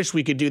hair? I wish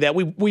we could do that.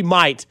 We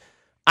might.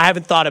 I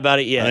haven't thought about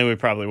it yet. I think we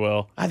probably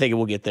will. I think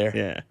we'll get there.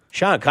 Yeah.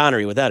 Sean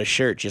Connery without a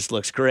shirt just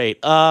looks great.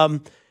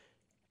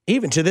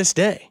 Even to this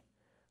day.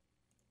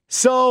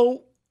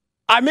 So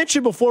I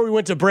mentioned before we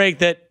went to break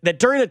that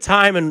during a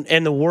time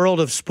in the world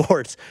of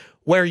sports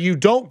where you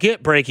don't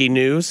get breaking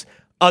news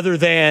other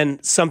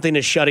than something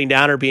is shutting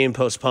down or being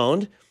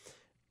postponed,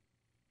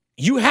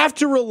 you have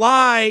to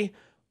rely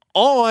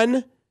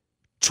on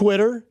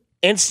Twitter,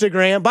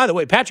 Instagram. By the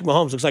way, Patrick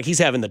Mahomes looks like he's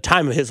having the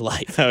time of his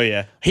life. Oh,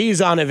 yeah.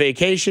 He's on a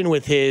vacation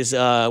with his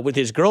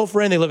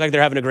girlfriend. They look like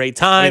they're having a great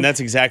time. I mean, that's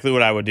exactly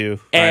what I would do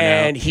right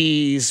and now.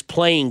 He's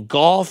playing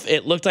golf.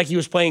 It looked like he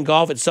was playing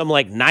golf at some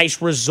like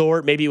nice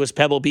resort. Maybe it was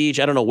Pebble Beach.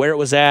 I don't know where it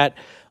was at.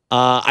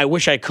 I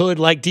wish I could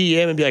like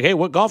DM and be like, hey,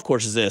 what golf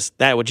course is this?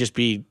 That would just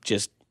be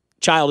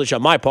childish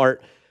on my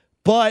part.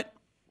 But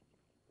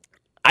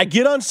I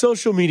get on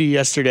social media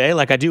yesterday,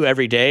 like I do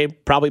every day,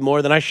 probably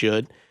more than I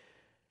should.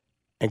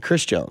 And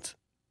Chris Jones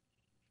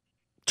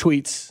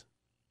tweets,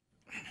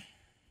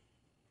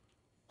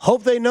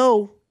 hope they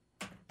know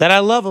that I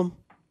love them,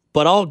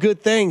 but all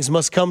good things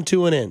must come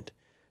to an end.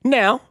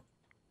 Now,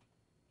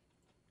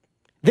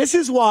 this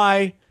is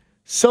why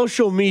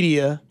social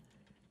media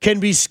can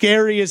be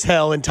scary as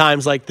hell in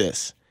times like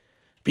this.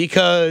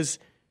 Because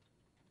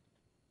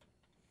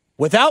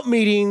without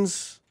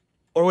meetings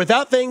or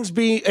without things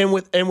being, and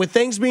with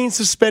things being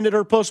suspended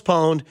or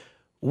postponed,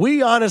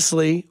 we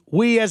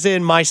as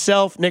in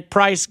myself, Nick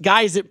Price,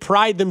 guys that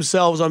pride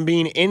themselves on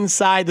being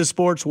inside the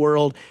sports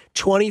world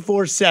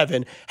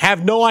 24/7,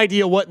 have no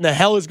idea what in the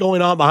hell is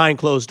going on behind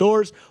closed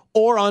doors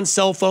or on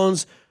cell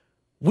phones.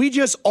 We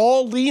just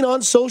all lean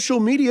on social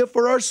media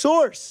for our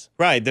source.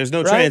 Right. There's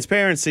no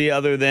transparency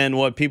other than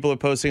what people are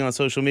posting on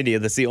social media.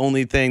 That's the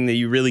only thing that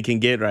you really can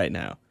get right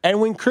now.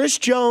 And when Chris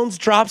Jones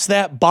drops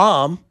that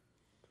bomb,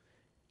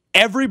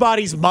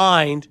 everybody's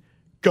mind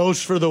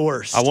goes for the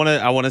worst. I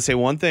want to say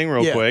one thing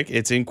real quick.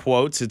 It's in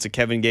quotes. It's a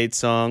Kevin Gates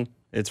song.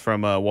 It's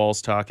from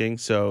Walls Talking.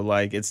 So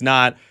like, it's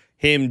not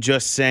him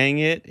just saying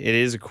it. It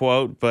is a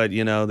quote, but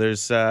you know,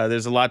 there's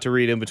a lot to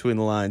read in between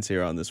the lines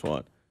here on this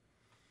one.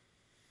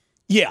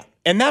 Yeah,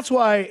 and that's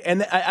why,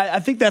 and I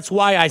think that's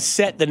why I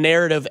set the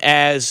narrative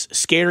as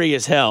scary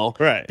as hell.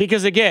 Right.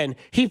 Because again,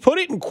 he put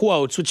it in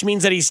quotes, which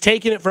means that he's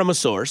taking it from a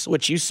source,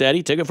 which you said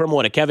he took it from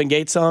what, a Kevin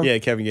Gates song? Yeah,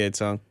 Kevin Gates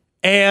song.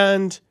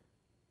 And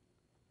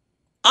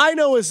I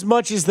know as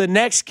much as the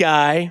next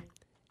guy,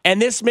 and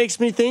this makes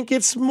me think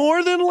it's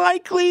more than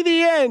likely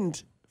the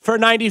end for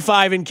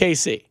 95 in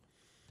KC.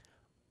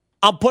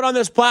 I'll put on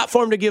this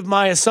platform to give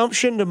my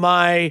assumption, to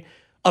my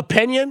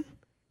opinion.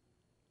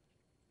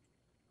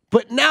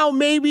 But now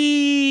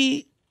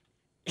maybe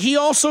he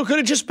also could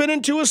have just been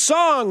into a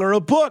song or a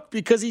book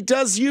because he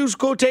does use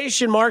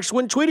quotation marks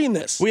when tweeting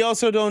this. We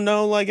also don't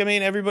know, like, I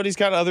mean, everybody's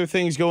got other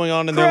things going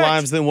on in their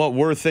lives than what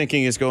we're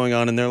thinking is going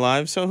on in their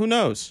lives, so who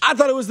knows? I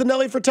thought it was the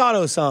Nelly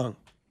Furtado song.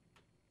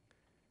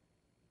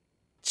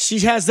 She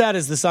has that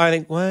as the song. I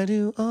think, why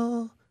do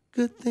all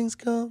good things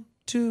come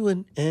to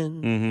an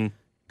end? Mm-hmm.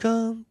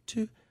 Come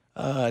to...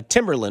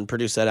 Timberland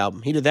produced that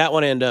album. He did that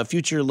one and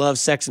Future Love,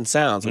 Sex and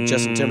Sounds with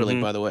Justin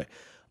Timberlake, by the way.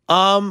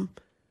 But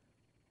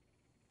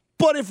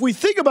if we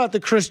think about the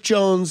Chris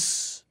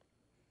Jones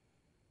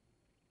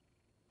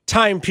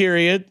time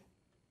period,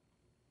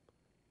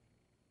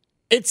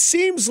 it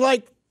seems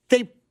like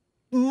they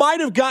might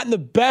have gotten the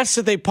best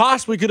that they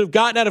possibly could have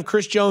gotten out of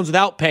Chris Jones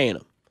without paying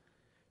him.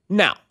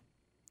 Now,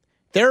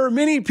 there are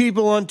many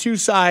people on two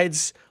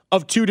sides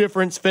of two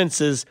different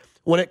fences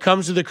when it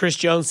comes to the Chris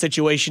Jones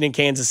situation in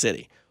Kansas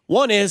City.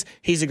 One is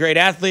he's a great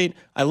athlete.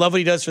 I love what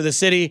he does for the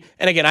city.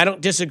 And again, I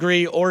don't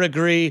disagree or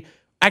agree.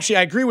 Actually,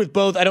 I agree with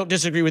both. I don't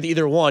disagree with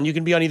either one. You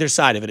can be on either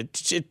side of it.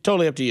 It's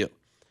totally up to you.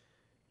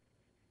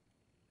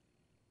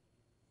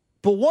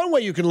 But one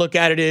way you can look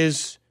at it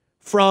is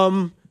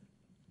from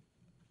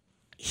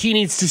he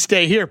needs to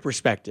stay here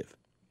perspective,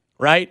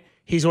 right?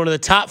 He's one of the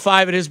top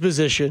 5 at his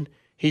position.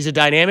 He's a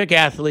dynamic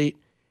athlete.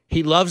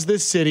 He loves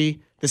this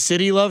city. The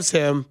city loves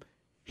him.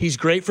 He's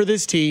great for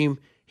this team.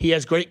 He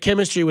has great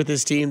chemistry with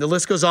this team. The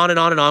list goes on and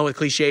on and on with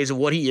cliches of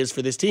what he is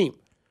for this team.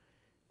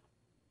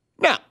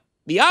 Now,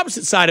 the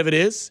opposite side of it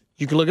is,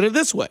 you can look at it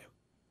this way.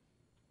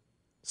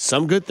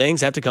 Some good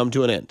things have to come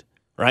to an end,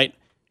 right?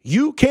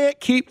 You can't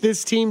keep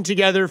this team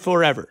together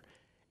forever.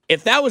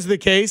 If that was the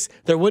case,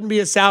 there wouldn't be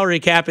a salary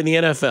cap in the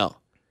NFL.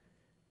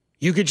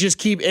 You could just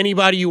keep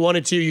anybody you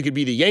wanted to. You could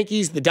be the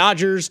Yankees, the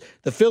Dodgers,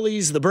 the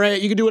Phillies, the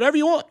Braves. You could do whatever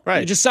you want.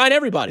 Right. You just sign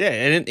everybody. Yeah,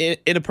 and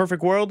in a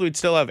perfect world, we'd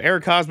still have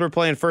Eric Hosmer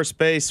playing first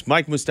base,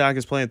 Mike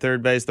Moustakas playing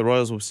third base. The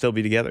Royals would still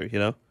be together, you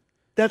know?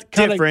 That's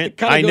different.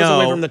 Kind of goes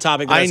away from the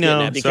topic that I was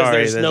getting at because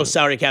there's no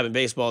salary cap in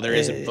baseball. There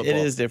is in football. It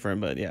is different,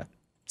 but yeah.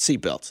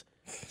 Seatbelts.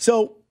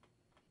 So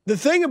the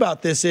thing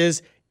about this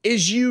is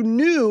you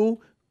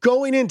knew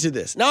going into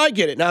this. Now, I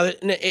get it. Now,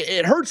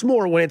 it hurts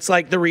more when it's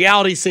like the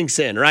reality sinks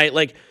in, right?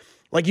 Like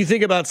you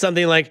think about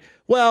something like,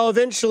 well,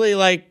 eventually,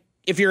 like,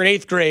 if you're in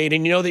 8th grade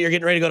and you know that you're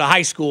getting ready to go to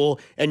high school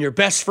and your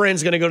best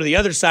friend's going to go to the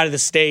other side of the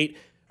state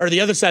or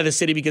the other side of the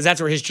city because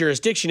that's where his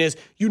jurisdiction is,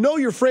 you know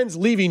your friend's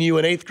leaving you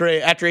in 8th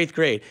grade after 8th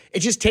grade. It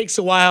just takes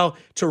a while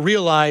to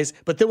realize,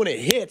 but then when it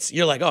hits,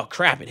 you're like, oh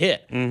crap, it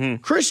hit.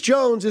 Mm-hmm. Chris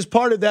Jones is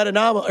part of that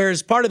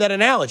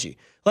analogy.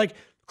 Like,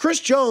 Chris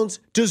Jones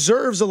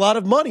deserves a lot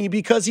of money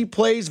because he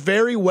plays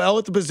very well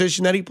at the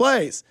position that he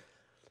plays.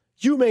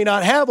 You may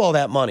not have all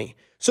that money,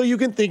 so you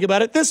can think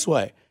about it this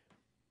way.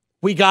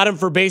 We got him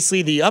for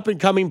basically the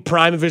up-and-coming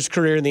prime of his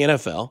career in the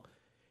NFL.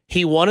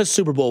 He won a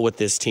Super Bowl with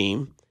this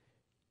team.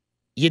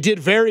 You did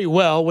very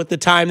well with the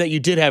time that you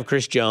did have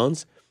Chris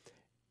Jones.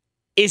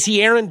 Is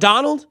he Aaron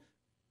Donald?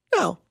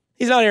 No,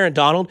 he's not Aaron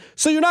Donald.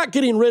 So you're not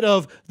getting rid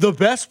of the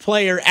best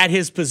player at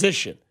his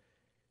position.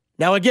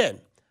 Now, again,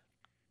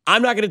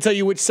 I'm not going to tell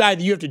you which side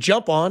that you have to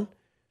jump on.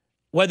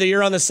 Whether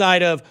you're on the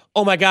side of,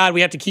 oh my God,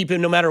 we have to keep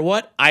him no matter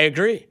what, I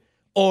agree.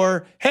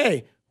 Or,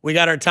 hey, we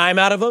got our time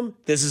out of him.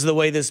 This is the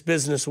way this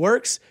business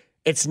works.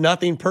 It's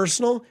nothing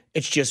personal.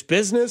 It's just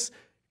business.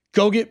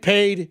 Go get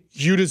paid.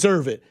 You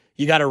deserve it.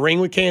 You got a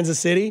ring with Kansas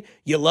City.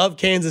 You love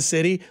Kansas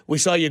City. We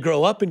saw you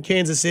grow up in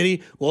Kansas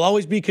City. We'll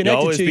always be connected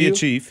to you. Always be a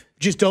Chief.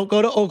 Just don't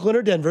go to Oakland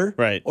or Denver.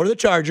 Right. Or the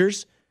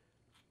Chargers.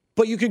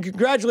 But you can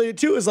congratulate it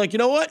too. It's like, you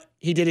know what?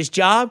 He did his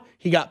job.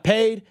 He got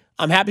paid.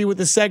 I'm happy with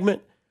the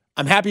segment.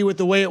 I'm happy with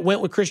the way it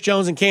went with Chris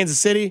Jones in Kansas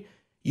City.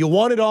 You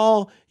won it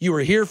all. You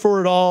were here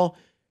for it all.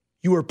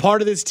 You were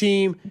part of this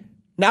team.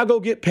 Now go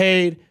get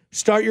paid.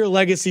 Start your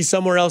legacy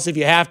somewhere else if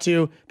you have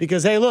to.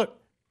 Because, hey, look,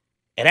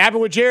 it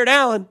happened with Jared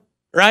Allen,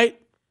 right?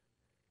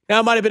 Now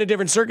it might have been a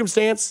different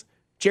circumstance.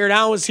 Jared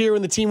Allen was here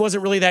when the team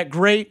wasn't really that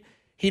great.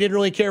 He didn't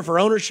really care for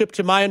ownership,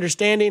 to my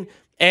understanding,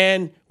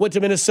 and went to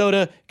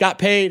Minnesota, got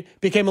paid,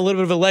 became a little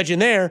bit of a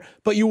legend there.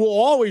 But you will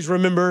always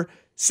remember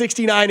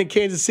 69 in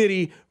Kansas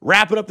City,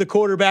 wrapping up the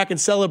quarterback in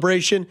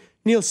celebration.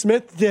 Neil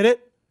Smith did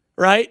it,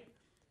 right?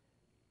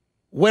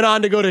 Went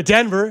on to go to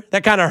Denver.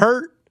 That kind of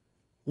hurt.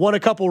 Won a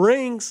couple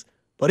rings,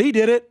 but he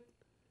did it.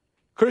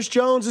 Chris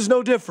Jones is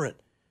no different.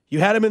 You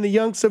had him in the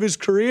youngest of his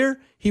career.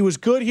 He was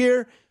good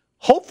here.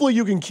 Hopefully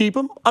you can keep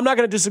him. I'm not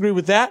going to disagree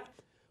with that.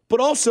 But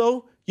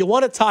also, you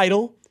want a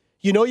title.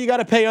 You know you got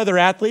to pay other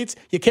athletes.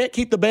 You can't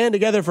keep the band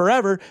together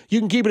forever. You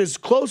can keep it as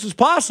close as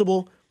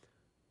possible.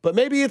 But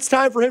maybe it's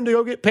time for him to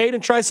go get paid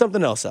and try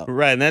something else out.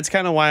 Right, and that's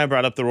kind of why I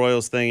brought up the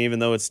Royals thing, even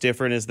though it's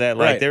different, is that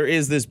like there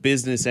is this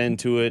business end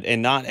to it,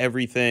 and not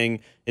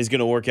everything is going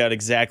to work out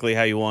exactly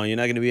how you want. You're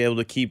not going to be able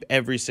to keep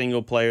every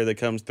single player that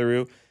comes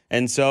through.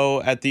 And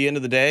so at the end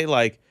of the day,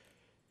 like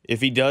if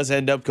he does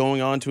end up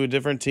going on to a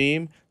different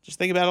team, just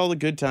think about all the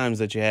good times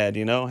that you had,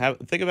 you know?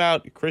 Think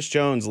about Chris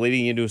Jones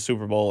leading into a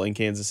Super Bowl in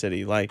Kansas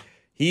City. Like,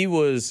 he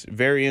was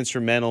very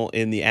instrumental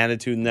in the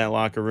attitude in that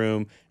locker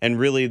room and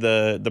really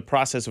the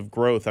process of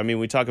growth. I mean,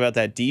 we talk about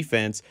that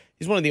defense.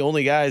 He's one of the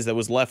only guys that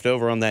was left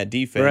over on that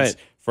defense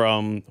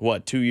from,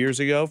 2 years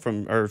ago,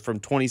 from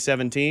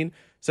 2017.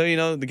 So, you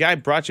know, the guy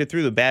brought you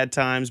through the bad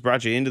times,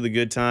 brought you into the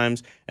good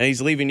times, and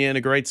he's leaving you in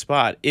a great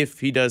spot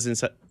if he does,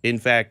 in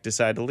fact,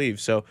 decide to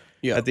leave. So,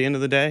 at the end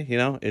of the day, you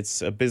know,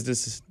 it's a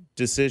business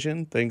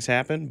decision. Things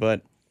happen,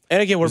 but...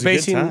 And again, we're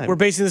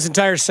basing this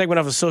entire segment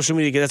off of social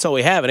media because that's all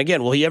we have. And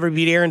again, will he ever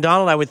beat Aaron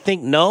Donald? I would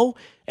think no.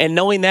 And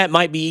knowing that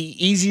might be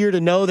easier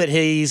to know that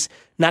he's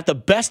not the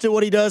best at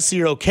what he does, so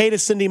you're okay to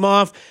send him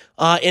off.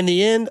 In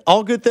the end,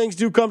 all good things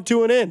do come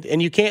to an end.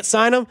 And you can't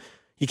sign them.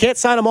 You can't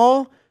sign them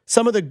all.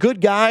 Some of the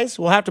good guys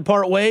will have to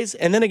part ways.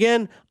 And then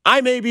again,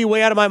 I may be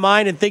way out of my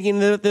mind and thinking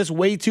this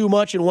way too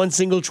much in one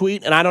single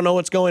tweet, and I don't know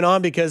what's going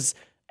on because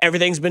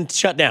everything's been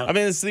shut down. I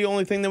mean, it's the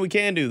only thing that we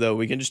can do, though.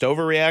 We can just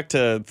overreact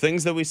to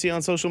things that we see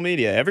on social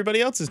media. Everybody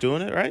else is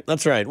doing it, right?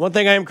 That's right. One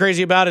thing I am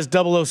crazy about is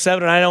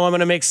 007, and I know I'm going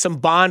to make some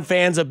Bond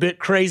fans a bit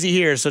crazy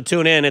here, so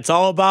tune in. It's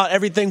all about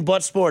everything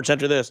but sports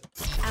after this.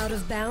 Out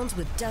of Bounds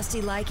with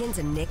Dusty Likens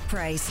and Nick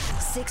Price,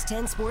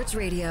 610 Sports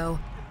Radio.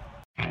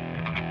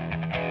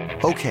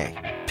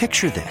 Okay,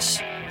 picture this.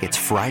 It's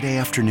Friday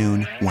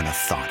afternoon when a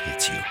thought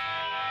hits you.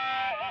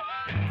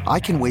 I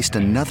can waste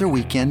another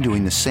weekend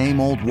doing the same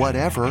old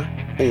whatever,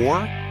 or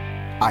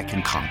I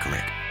can conquer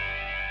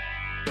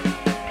it.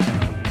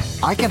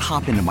 I can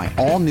hop into my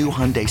all-new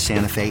Hyundai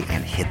Santa Fe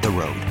and hit the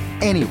road.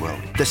 Any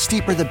road. The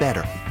steeper, the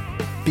better.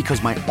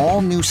 Because my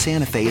all-new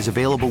Santa Fe is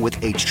available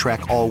with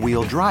H-Track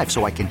all-wheel drive,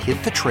 so I can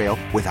hit the trail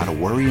without a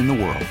worry in the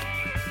world.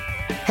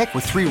 Heck,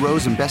 with 3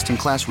 rows and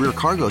best-in-class rear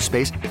cargo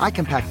space, I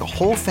can pack the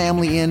whole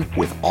family in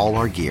with all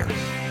our gear.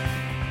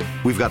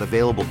 We've got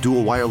available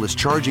dual wireless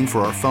charging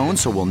for our phones,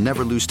 so we'll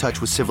never lose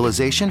touch with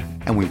civilization,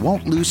 and we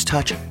won't lose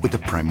touch with the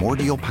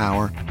primordial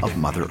power of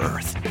Mother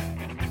Earth.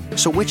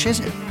 So which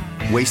is it?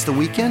 Waste the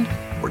weekend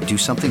or do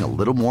something a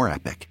little more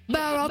epic?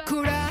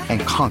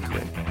 And conquer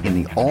it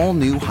in the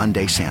all-new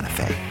Hyundai Santa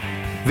Fe.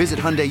 Visit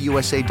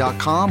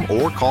HyundaiUSA.com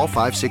or call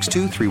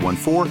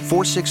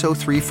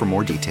 562-314-4603 for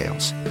more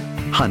details.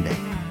 Hyundai,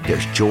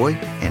 there's joy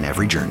in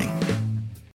every journey.